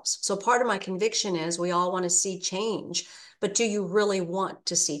ourselves. So part of my conviction is we all want to see change, but do you really want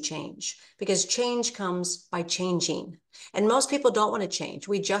to see change? Because change comes by changing. And most people don't want to change.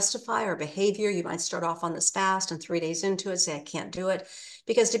 We justify our behavior. You might start off on this fast and 3 days into it, say, I can't do it.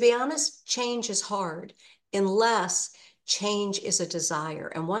 Because to be honest, change is hard unless change is a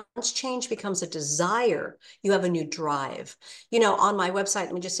desire. And once change becomes a desire, you have a new drive. On my website,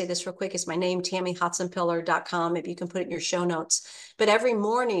 let me just say this real quick, it's my name, tammy.hotsenpiller.com. Maybe you can put it in your show notes. But every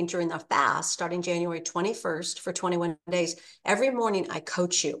morning during the fast, starting January 21st for 21 days, every morning I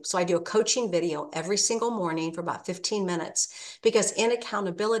coach you. So I do a coaching video every single morning for about 15 minutes, because in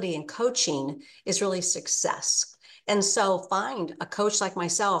accountability and coaching is really success. And so find a coach like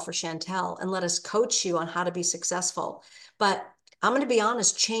myself or Chantel and let us coach you on how to be successful. But I'm going to be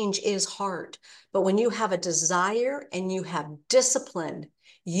honest, change is hard. But when you have a desire and you have discipline,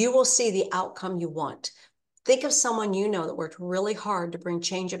 you will see the outcome you want. Think of someone you know that worked really hard to bring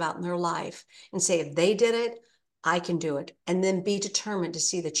change about in their life and say, if they did it, I can do it. And then be determined to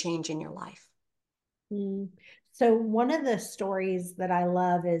see the change in your life. Mm. So one of the stories that I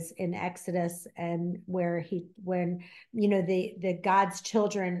love is in Exodus, and when the God's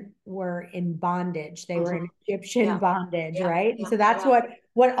children were in bondage, they were in Egyptian bondage, right? And so that's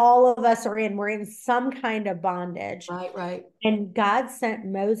what all of us are in. We're in some kind of bondage. Right. And God sent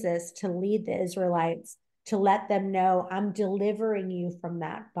Moses to lead the Israelites, to let them know, I'm delivering you from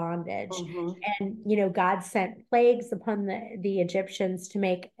that bondage. And God sent plagues upon the Egyptians to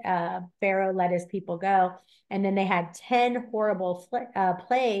make Pharaoh let his people go. And then they had 10 horrible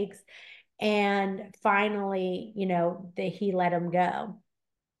plagues. And finally, he let them go.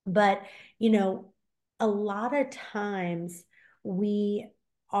 But, a lot of times we're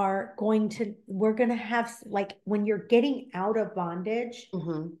going to have, like, when you're getting out of bondage,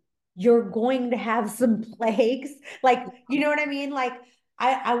 you're going to have some plagues. Like, you know what I mean? Like,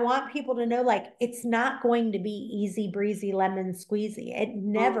 I want people to know, like, it's not going to be easy breezy lemon squeezy. It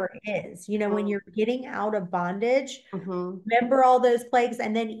never is. When you're getting out of bondage, remember all those plagues.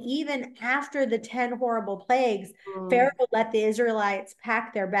 And then even after the 10 horrible plagues, Pharaoh let the Israelites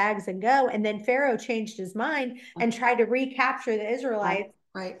pack their bags and go. And then Pharaoh changed his mind and tried to recapture the Israelites.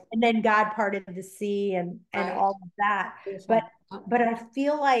 Right. And then God parted the sea and all of that. But I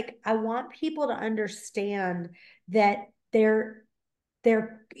feel like I want people to understand that there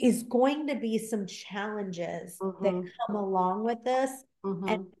is going to be some challenges that come along with this,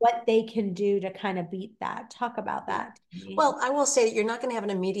 and what they can do to kind of beat that. Talk about that. Well, I will say you're not going to have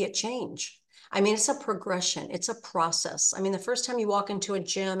an immediate change. I mean, it's a progression. It's a process. I mean, the first time you walk into a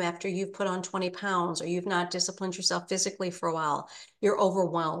gym after you've put on 20 pounds or you've not disciplined yourself physically for a while, you're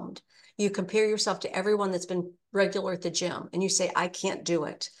overwhelmed. You compare yourself to everyone that's been regular at the gym and you say, I can't do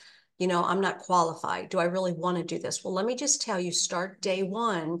it. I'm not qualified. Do I really want to do this? Well, let me just tell you, start day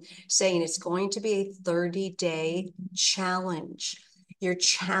one saying it's going to be a 30-day challenge. You're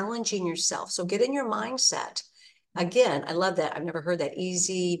challenging yourself. So get in your mindset. Again, I love that. I've never heard that.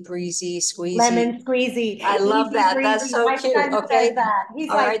 Easy, breezy, squeezy. Lemon squeezy. I love Easy that. Breezy. That's so My cute. son Okay. says that. He's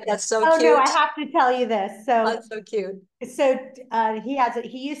All like, right. That's so oh cute. no, I have to tell you this. So that's so cute. So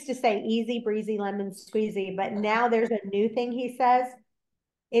he used to say easy breezy lemon squeezy, but now there's a new thing he says.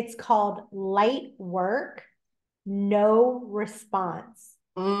 It's called light work, no response.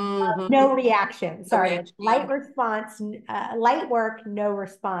 No reaction. Sorry. Light response, light work, no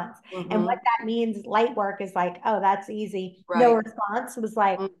response. And what that means, light work is like, oh, that's easy. No response was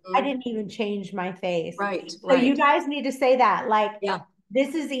like, I didn't even change my face. So you guys need to say that, like,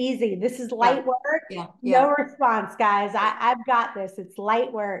 this is easy. This is light work. No response, guys. I've got this. It's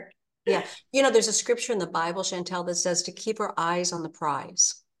light work. Yeah. There's a scripture in the Bible, Chantel, that says to keep our eyes on the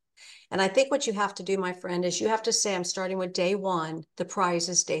prize. And I think what you have to do, my friend, is you have to say, I'm starting with day one. The prize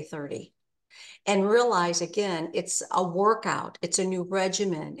is day 30. And realize, again, it's a workout. It's a new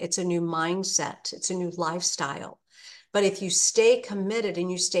regimen. It's a new mindset. It's a new lifestyle. But if you stay committed and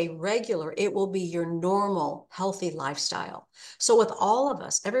you stay regular, it will be your normal, healthy lifestyle. So with all of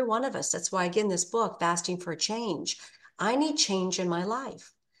us, every one of us, that's why, again, this book, Fasting for a Change, I need change in my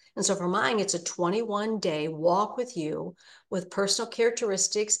life. And so for mine, it's a 21-day walk with you with personal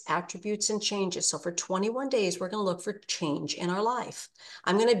characteristics, attributes, and changes. So for 21 days, we're going to look for change in our life.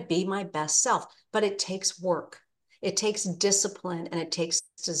 I'm going to be my best self, but it takes work. It takes discipline and it takes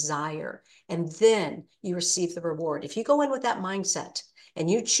desire. And then you receive the reward. If you go in with that mindset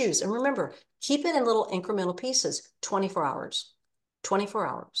and you choose, and remember, keep it in little incremental pieces, 24 hours, 24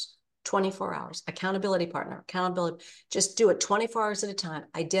 hours. 24 hours, accountability partner, accountability. Just do it 24 hours at a time.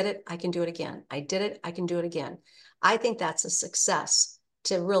 I did it. I can do it again. I did it. I can do it again. I think that's a success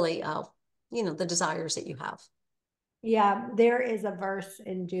to really, the desires that you have. Yeah, there is a verse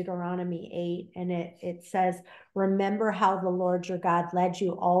in Deuteronomy 8, and it says, remember how the Lord your God led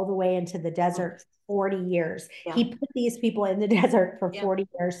you all the way into the desert 40 years. He put these people in the desert for 40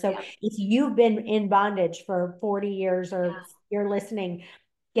 years. So if you've been in bondage for 40 years or you're listening,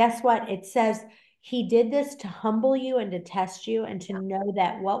 guess what? It says he did this to humble you and to test you and to know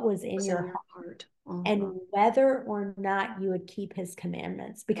that what was in your heart. And whether or not you would keep his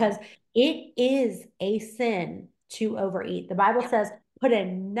commandments, because it is a sin to overeat. The Bible says, put a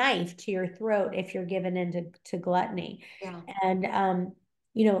knife to your throat if you're given into gluttony. And,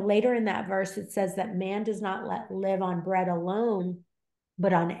 later in that verse, it says that man does not live on bread alone,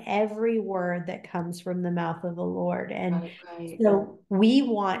 but on every word that comes from the mouth of the Lord. And so we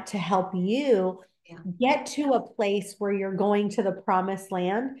want to help you get to a place where you're going to the promised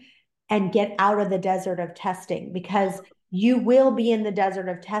land and get out of the desert of testing, because you will be in the desert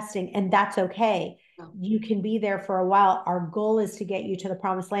of testing, and that's okay. you can be there for a while. Our goal is to get you to the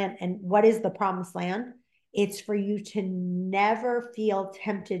promised land. And what is the promised land? It's for you to never feel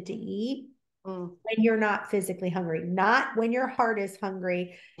tempted to eat when you're not physically hungry, not when your heart is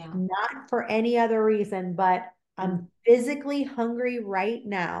hungry, not for any other reason, but I'm physically hungry right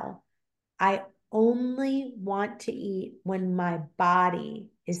now. I only want to eat when my body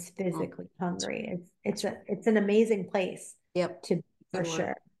is physically hungry. It's an amazing place to be, for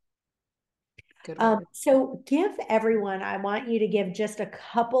sure. Good word. So give everyone, I want you to give just a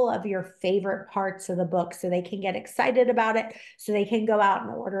couple of your favorite parts of the book so they can get excited about it, so they can go out and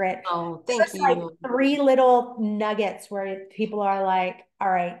order it. Oh, thank you. Like 3 little nuggets where people are like,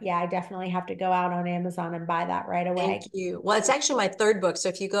 all right, yeah, I definitely have to go out on Amazon and buy that right away. Thank you. Well, it's actually my third book. So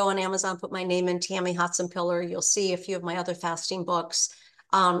if you go on Amazon, put my name in, Tammy Hotsenpiller, you'll see a few of my other fasting books.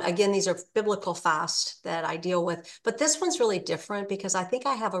 Again, these are biblical fast that I deal with, but this one's really different because I think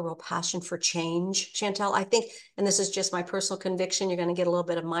I have a real passion for change, Chantel. I think, and this is just my personal conviction, you're going to get a little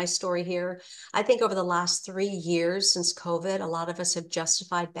bit of my story here. I think over the last 3 years since COVID, a lot of us have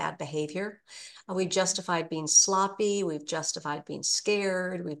justified bad behavior. We've justified being sloppy. We've justified being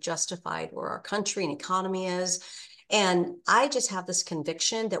scared. We've justified where our country and economy is. And I just have this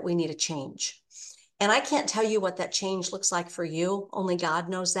conviction that we need a change. And I can't tell you what that change looks like for you. Only God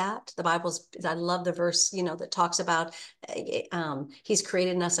knows that. The Bible's, I love the verse, that talks about he's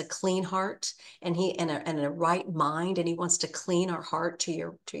created in us a clean heart and a right mind, and he wants to clean our heart, to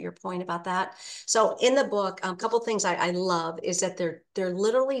your point about that. So in the book, a couple of things I love is that they're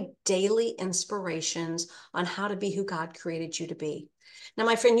literally daily inspirations on how to be who God created you to be. Now,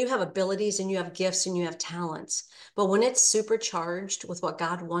 my friend, you have abilities and you have gifts and you have talents, but when it's supercharged with what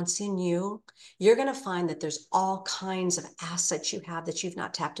God wants in you, you're going to find that there's all kinds of assets you have that you've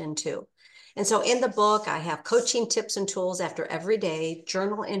not tapped into. And so in the book, I have coaching tips and tools after every day,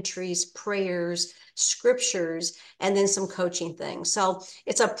 journal entries, prayers, scriptures, and then some coaching things. So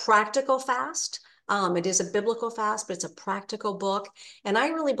it's a practical fast. It is a biblical fast, but it's a practical book. And I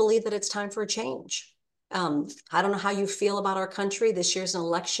really believe that it's time for a change. I don't know how you feel about our country. This year's an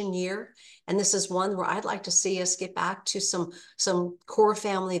election year, and this is one where I'd like to see us get back to some core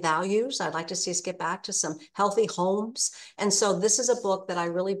family values. I'd like to see us get back to some healthy homes. And so this is a book that I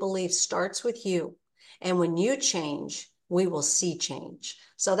really believe starts with you. And when you change, we will see change.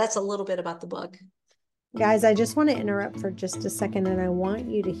 So that's a little bit about the book. Guys, I just want to interrupt for just a second, and I want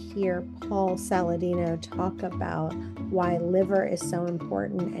you to hear Paul Saladino talk about why liver is so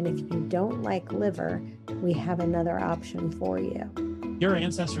important. And if you don't like liver, we have another option for you. Your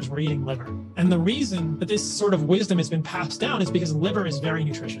ancestors were eating liver. And the reason that this sort of wisdom has been passed down is because liver is very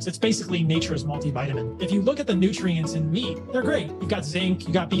nutritious. It's basically nature's multivitamin. If you look at the nutrients in meat, they're great. You've got zinc,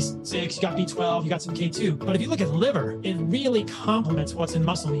 you got B6, you got B12, you got some K2. But if you look at liver, it really complements what's in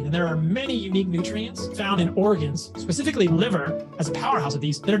muscle meat. And there are many unique nutrients found in organs, specifically liver as a powerhouse of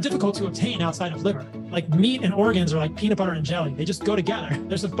these, that are difficult to obtain outside of liver. Like meat and organs are like peanut butter and jelly. They just go together.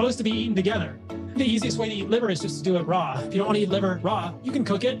 They're supposed to be eaten together. The easiest way to eat liver is just to do it raw. If you don't want to eat liver raw, you can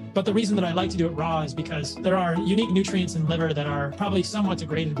cook it. But the reason that I like to do it raw is because there are unique nutrients in liver that are probably somewhat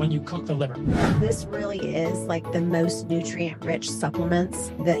degraded when you cook the liver. This really is like the most nutrient-rich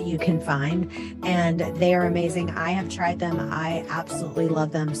supplements that you can find, and they are amazing. I have tried them. I absolutely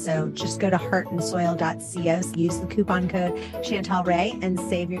love them. So just go to heartandsoil.co, use the coupon code Chantel Ray, and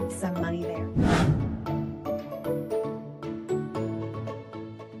save you some money there.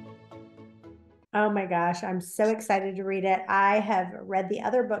 Oh my gosh, I'm so excited to read it. I have read the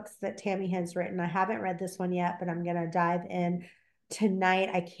other books that Tammy has written. I haven't read this one yet, but I'm going to dive in tonight.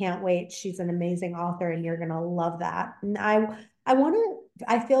 I can't wait. She's an amazing author, and you're going to love that. And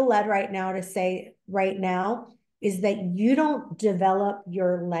I feel led right now to say right now is that you don't develop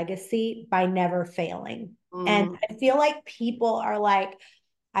your legacy by never failing. And I feel like people are like,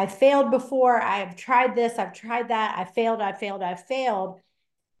 I failed before. I've tried this. I've tried that. I failed.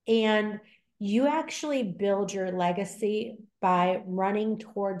 And you actually build your legacy by running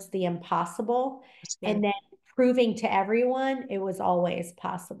towards the impossible and then proving to everyone it was always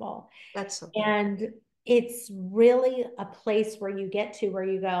possible. That's so good. And it's really a place where you get to where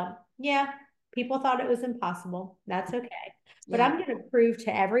you go, yeah, people thought it was impossible. That's okay. But I'm going to prove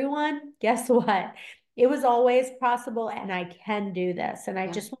to everyone, guess what? It was always possible, and I can do this. And I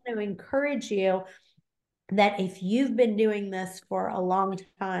just want to encourage you that if you've been doing this for a long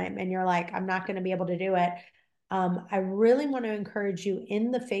time and you're like, I'm not going to be able to do it, I really want to encourage you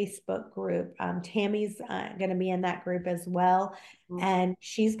in the Facebook group. Tammy's going to be in that group as well. And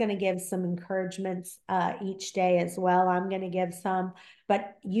she's going to give some encouragements each day as well. I'm going to give some,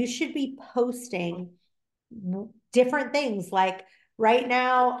 but you should be posting different things like Right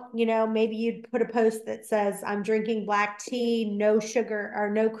now, maybe you'd put a post that says, I'm drinking black tea, no sugar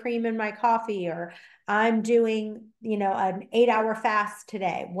or no cream in my coffee, or I'm doing, an 8-hour fast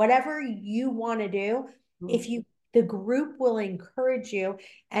today. Whatever you want to do, if you the group will encourage you.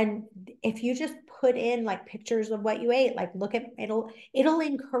 And if you just put in like pictures of what you ate, like look at it'll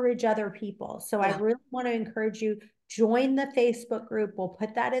encourage other people. So I really want to encourage you, join the Facebook group. We'll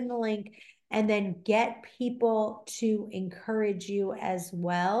put that in the link, and then get people to encourage you as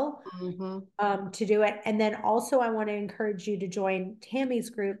well to do it. And then also I want to encourage you to join Tammy's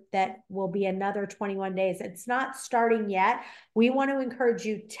group. That will be another 21 days. It's not starting yet. We want to encourage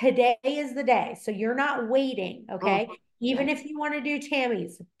you. Today is the day. So you're not waiting. Okay. Even if you want to do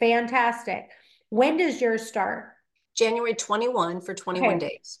Tammy's, fantastic. When does yours start? January 21 for 21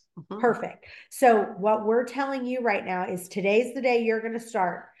 days. Perfect. So what we're telling you right now is today's the day you're going to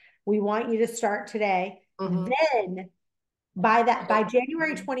start. We want you to start today. Then by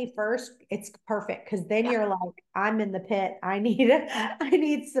January 21st, it's perfect, because then you're like, I'm in the pit. I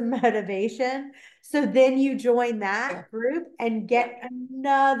need some motivation. So then you join that group and get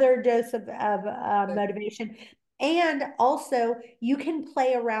another dose of motivation. And also you can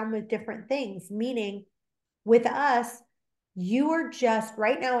play around with different things, meaning with us, you are just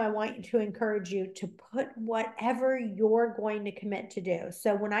right now, I want you to encourage you to put whatever you're going to commit to do.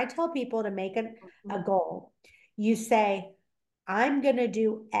 So when I tell people to make a goal, you say, I'm going to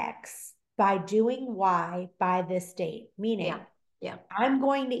do X by doing Y by this date, meaning I'm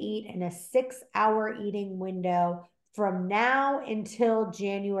going to eat in a 6-hour eating window from now until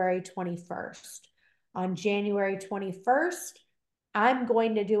January 21st. On January 21st, I'm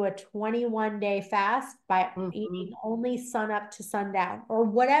going to do a 21-day fast by eating only sun up to sundown, or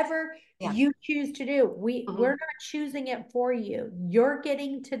whatever you choose to do. We're not choosing it for you. You're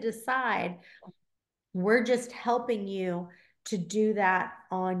getting to decide. We're just helping you to do that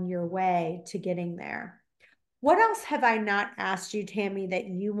on your way to getting there. What else have I not asked you, Tammy, that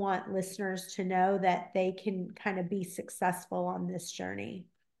you want listeners to know that they can kind of be successful on this journey?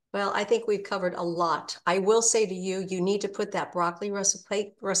 Well, I think we've covered a lot. I will say to you, you need to put that broccoli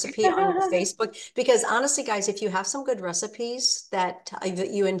recipe on your Facebook, because honestly, guys, if you have some good recipes that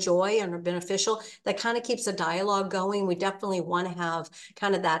you enjoy and are beneficial, that kind of keeps the dialogue going. We definitely want to have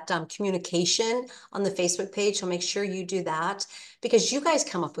kind of that communication on the Facebook page. So make sure you do that, because you guys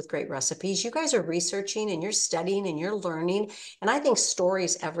come up with great recipes. You guys are researching and you're studying and you're learning. And I think story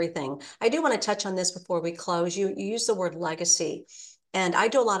is everything. I do want to touch on this before we close. You use the word legacy. And I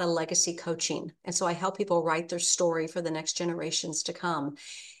do a lot of legacy coaching. And so I help people write their story for the next generations to come.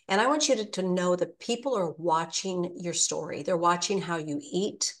 And I want you to know that people are watching your story. They're watching how you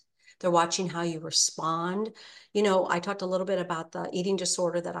eat. They're watching how you respond. I talked a little bit about the eating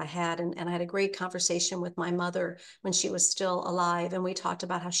disorder that I had, and I had a great conversation with my mother when she was still alive. And we talked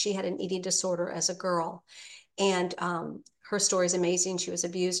about how she had an eating disorder as a girl. And her story is amazing. She was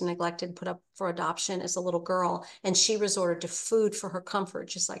abused and neglected, put up for adoption as a little girl, and she resorted to food for her comfort,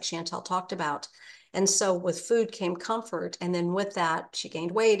 just like Chantel talked about. And so with food came comfort. And then with that, she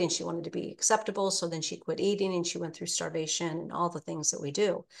gained weight and she wanted to be acceptable. So then she quit eating and she went through starvation and all the things that we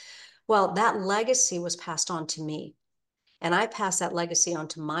do. Well, that legacy was passed on to me. And I pass that legacy on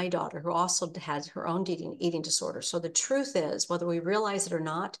to my daughter, who also has her own eating disorder. So the truth is, whether we realize it or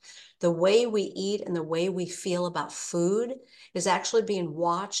not, the way we eat and the way we feel about food is actually being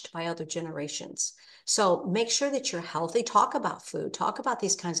watched by other generations. So make sure that you're healthy. Talk about food. Talk about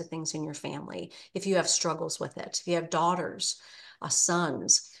these kinds of things in your family. If you have struggles with it, if you have daughters,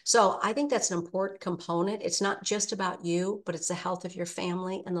 sons. So I think that's an important component. It's not just about you, but it's the health of your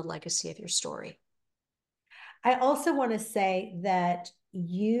family and the legacy of your story. I also want to say that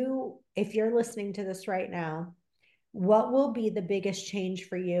if you're listening to this right now, what will be the biggest change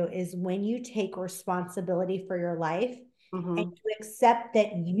for you is when you take responsibility for your life and you accept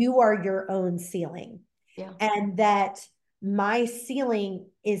that you are your own ceiling, and that my ceiling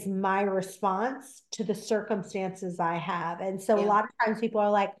is my response to the circumstances I have. And so a lot of times people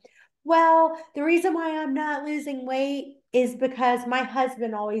are like, well, the reason why I'm not losing weight is because my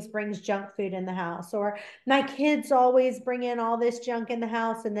husband always brings junk food in the house, or my kids always bring in all this junk in the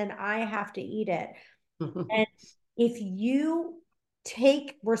house and then I have to eat it. And if you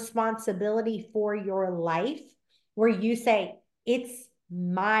take responsibility for your life, where you say, it's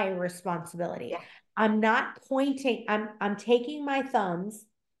my responsibility. I'm not pointing, I'm taking my thumbs,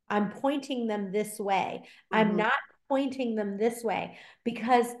 I'm pointing them this way. I'm not pointing them this way,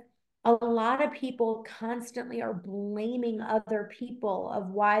 because a lot of people constantly are blaming other people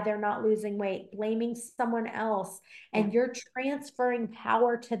of why they're not losing weight, blaming someone else, and you're transferring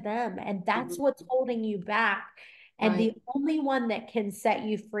power to them. And that's what's holding you back. And the only one that can set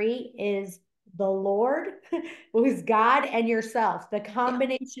you free is the Lord, who is God, and yourself. The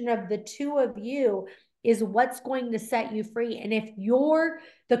combination of the two of you is what's going to set you free. And if you're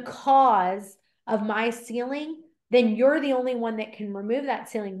the cause of my ceiling, then you're the only one that can remove that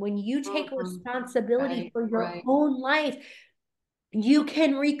ceiling. When you take responsibility for your own life, you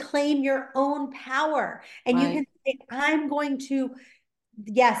can reclaim your own power. And you can say, I'm going to,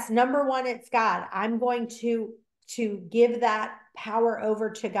 yes, number one, it's God. I'm going to give that power over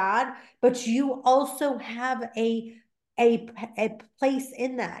to God, but you also have a place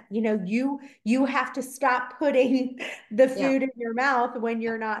in that. You know, you have to stop putting the food in your mouth when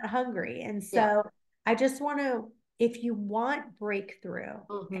you're not hungry. And so I just want to, if you want breakthrough,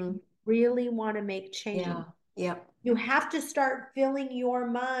 and really want to make change, you have to start filling your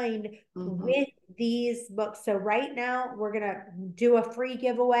mind with these books. So right now we're going to do a free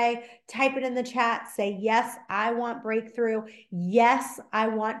giveaway. Type it in the chat. Say, yes, I want breakthrough. Yes, I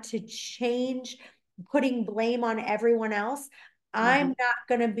want to change putting blame on everyone else. I'm not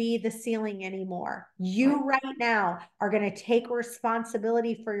going to be the ceiling anymore. You right now are going to take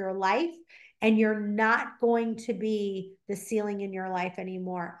responsibility for your life, and you're not going to be the ceiling in your life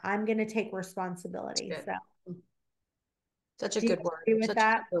anymore. I'm going to take responsibility. So such a good word. With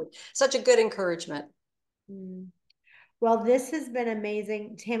that? Such a good encouragement. Well, this has been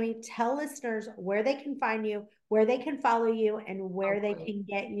amazing. Tammy, tell listeners where they can find you, where they can follow you, and where they can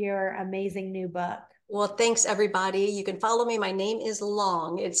get your amazing new book. Well, thanks, everybody. You can follow me. My name is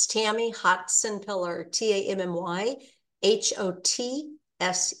long. It's Tammy Hotsenpiller,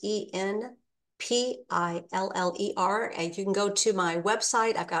 TammyHotsenpiller. And you can go to my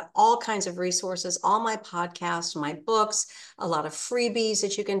website. I've got all kinds of resources, all my podcasts, my books, a lot of freebies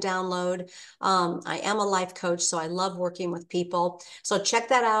that you can download. I am a life coach, so I love working with people. So check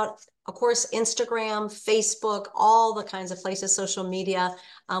that out. Of course, Instagram, Facebook, all the kinds of places, social media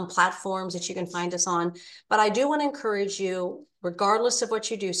platforms that you can find us on. But I do want to encourage you, regardless of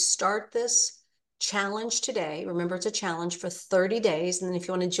what you do, start this challenge today. Remember, it's a challenge for 30 days. And then if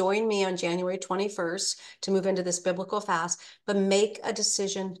you want to join me on January 21st to move into this biblical fast, but make a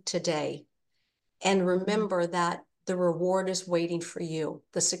decision today. And remember that the reward is waiting for you.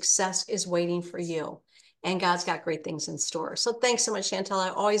 The success is waiting for you. And God's got great things in store. So thanks so much, Chantel. I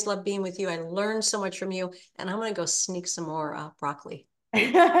always love being with you. I learned so much from you. And I'm going to go sneak some more broccoli.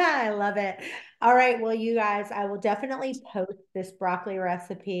 I love it. All right. Well, you guys, I will definitely post this broccoli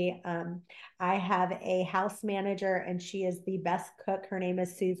recipe. I have a house manager, and she is the best cook. Her name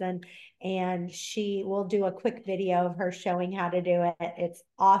is Susan, and she will do a quick video of her showing how to do it. It's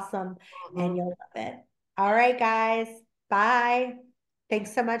awesome, and you'll love it. All right, guys. Bye.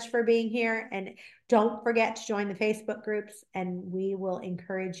 Thanks so much for being here. And don't forget to join the Facebook groups, and we will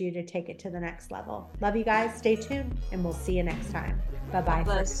encourage you to take it to the next level. Love you guys. Stay tuned, and we'll see you next time. Bye-bye.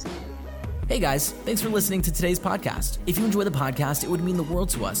 Hey guys, thanks for listening to today's podcast. If you enjoy the podcast, it would mean the world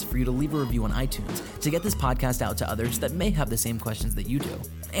to us for you to leave a review on iTunes to get this podcast out to others that may have the same questions that you do.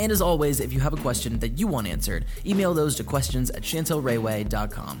 And as always, if you have a question that you want answered, email those to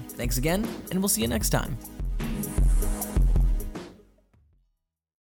questions@chantelrayway.com. Thanks again, and we'll see you next time.